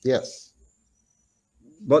 Yes.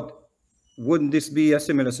 But wouldn't this be a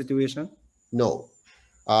similar situation? No.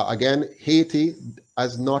 Again, Haiti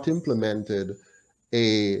has not implemented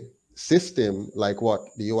a system like what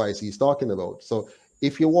the UIC is talking about. So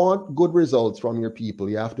if you want good results from your people,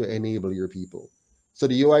 you have to enable your people. So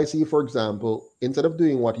the UIC, for example, instead of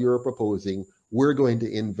doing what you're proposing, we're going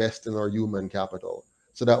to invest in our human capital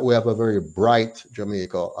so that we have a very bright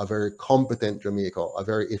Jamaica, a very competent Jamaica, a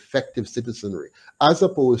very effective citizenry, as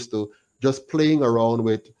opposed to just playing around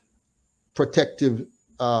with protective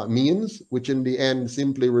means, which in the end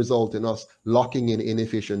simply result in us locking in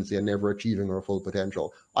inefficiency and never achieving our full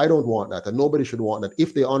potential. I don't want that, and nobody should want that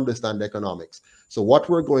if they understand economics. So what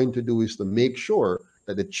we're going to do is to make sure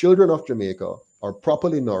that the children of Jamaica are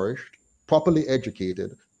properly nourished, properly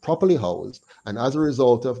educated, properly housed, and as a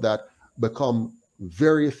result of that, become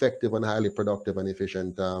very effective and highly productive and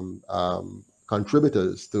efficient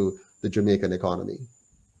contributors to the Jamaican economy.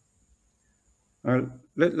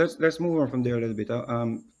 Let's move on from there a little bit.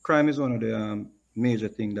 Crime is one of the major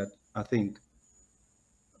things that I think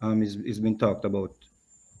is being talked about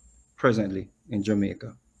presently in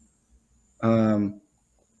Jamaica.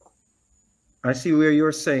 I see where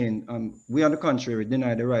you're saying we, on the contrary,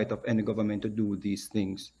 deny the right of any government to do these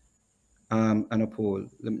things and uphold.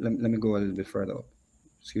 Let me go a little bit further up.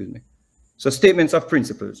 Excuse me. So, statements of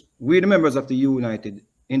principles. We, the members of the United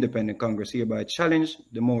Independent Congress, hereby challenge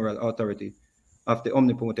the moral authority of the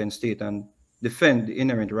omnipotent state and defend the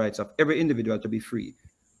inherent rights of every individual to be free.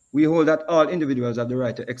 We hold that all individuals have the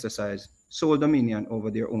right to exercise sole dominion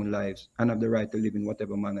over their own lives and have the right to live in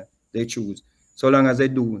whatever manner they choose, so long as they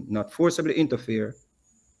do not forcibly interfere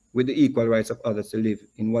with the equal rights of others to live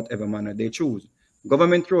in whatever manner they choose.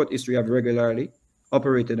 Government throughout history have regularly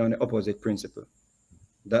operated on the opposite principle,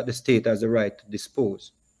 that the state has the right to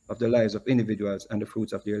dispose of the lives of individuals and the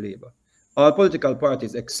fruits of their labor. All political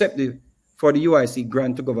parties, except for the UIC,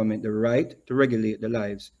 grant to government the right to regulate the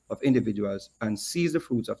lives of individuals and seize the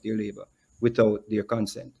fruits of their labor without their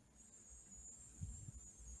consent.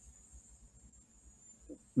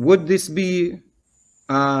 Would this be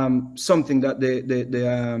something that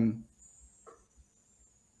the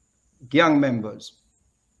gang members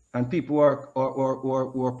and people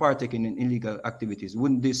who are partaking in illegal activities,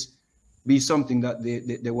 wouldn't this be something that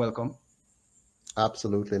they welcome?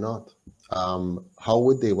 Absolutely not. How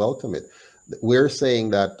would they welcome it? We're saying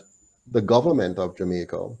that the government of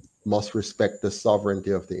Jamaica must respect the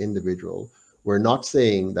sovereignty of the individual. We're not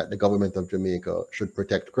saying that the government of Jamaica should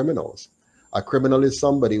protect criminals. A criminal is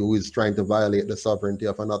somebody who is trying to violate the sovereignty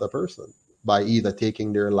of another person by either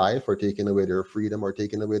taking their life or taking away their freedom or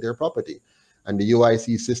taking away their property. And the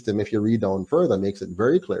UIC system, if you read down further, makes it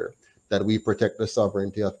very clear that we protect the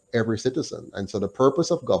sovereignty of every citizen. And so the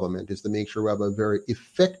purpose of government is to make sure we have a very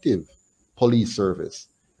effective police service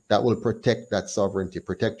that will protect that sovereignty,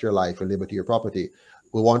 protect your life, your liberty, your property.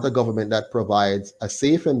 We want a government that provides a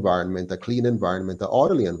safe environment, a clean environment, an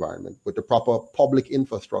orderly environment with the proper public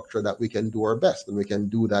infrastructure that we can do our best, and we can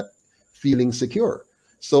do that feeling secure.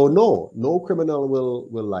 So no criminal will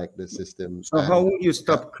like this system. So how would you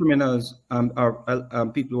stop criminals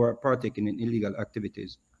or people who are partaking in illegal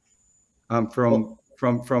activities from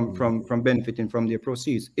benefiting from their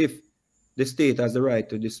proceeds if the state has the right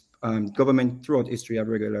to this? Government throughout history have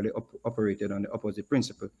regularly operated on the opposite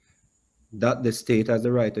principle, that the state has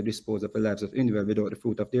the right to dispose of the lives of individuals without the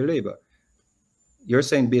fruit of their labor. you're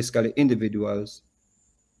saying basically individuals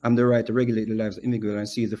have the right to regulate the lives of individuals and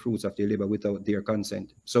seize the fruits of their labor without their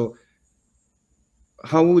consent. So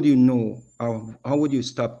how would you know, how would you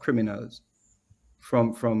stop criminals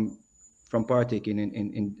from partaking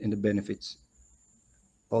in the benefits?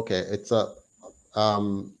 Okay, it's a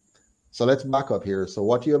so let's back up here. So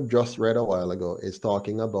what you have just read a while ago is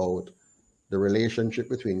talking about the relationship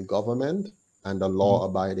between government and a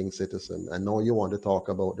law-abiding citizen. And now you want to talk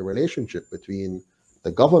about the relationship between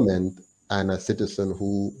the government and a citizen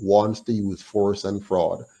who wants to use force and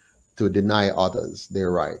fraud to deny others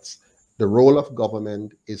their rights. The role of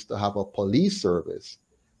government is to have a police service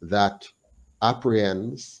that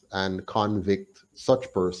apprehends and convict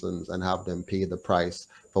such persons and have them pay the price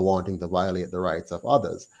for wanting to violate the rights of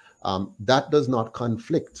others. That does not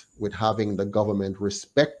conflict with having the government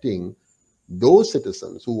respecting those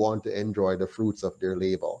citizens who want to enjoy the fruits of their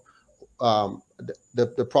labor.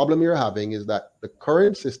 The problem you're having is that the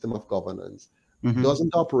current system of governance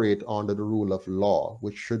doesn't operate under the rule of law,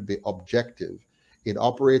 which should be objective. It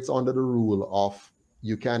operates under the rule of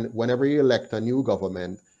whenever you elect a new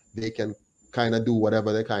government, they can kind of do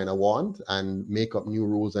whatever they kind of want and make up new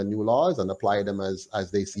rules and new laws and apply them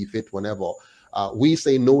as they see fit whenever. We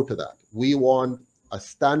say no to that. We want a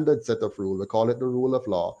standard set of rules. We call it the rule of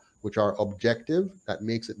law, which are objective, that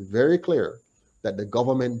makes it very clear that the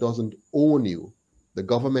government doesn't own you. The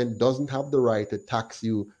government doesn't have the right to tax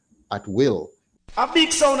you at will. A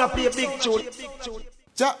big sound up play a big tune.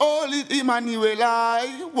 Ja Holy Emmanuel,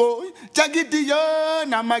 I woy. Ja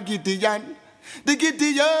Gideon, I'm a Gideon. The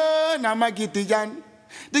Gideon, I'm a Gideon.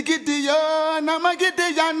 The Gideon, I'm a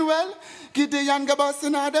Gideon. Well, Gideon go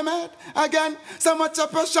busting out them head again. So much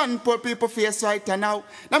oppression poor people face right now.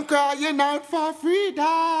 Them crying out for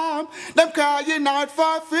freedom. Them crying out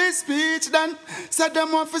for free speech. Then said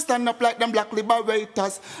them want to stand up like them black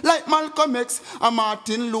liberators, like Malcolm X and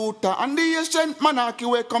Martin Luther and the ancient monarchy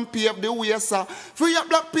where come pave the way, sir. Free up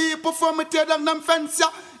black people from me tear down them fence,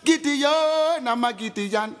 yeah. Gideon, I'm a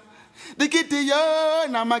Gideon. The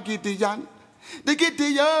Gideon, I'm a Gideon. The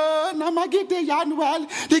Gideon, I'm a Gideon, well,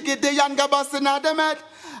 the Gideon go busting out them head.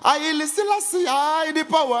 I listen, I the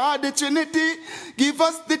power of the Trinity. Give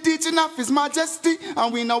us the teaching of His Majesty,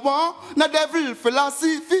 and we know war, no devil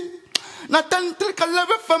philosophy. Not until color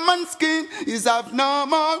of man's skin is of no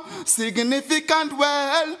more significant,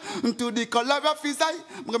 well, to the color of his eye.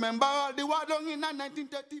 Remember all the war done in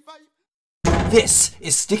 1935. This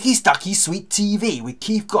is Sticky Stucky Sweet TV with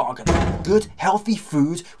Keith Gargan. Good, healthy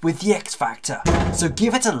food with the X Factor. So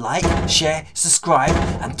give it a like, share, subscribe,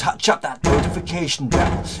 and touch up that notification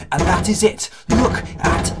bell. And that is it. Look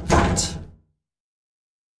at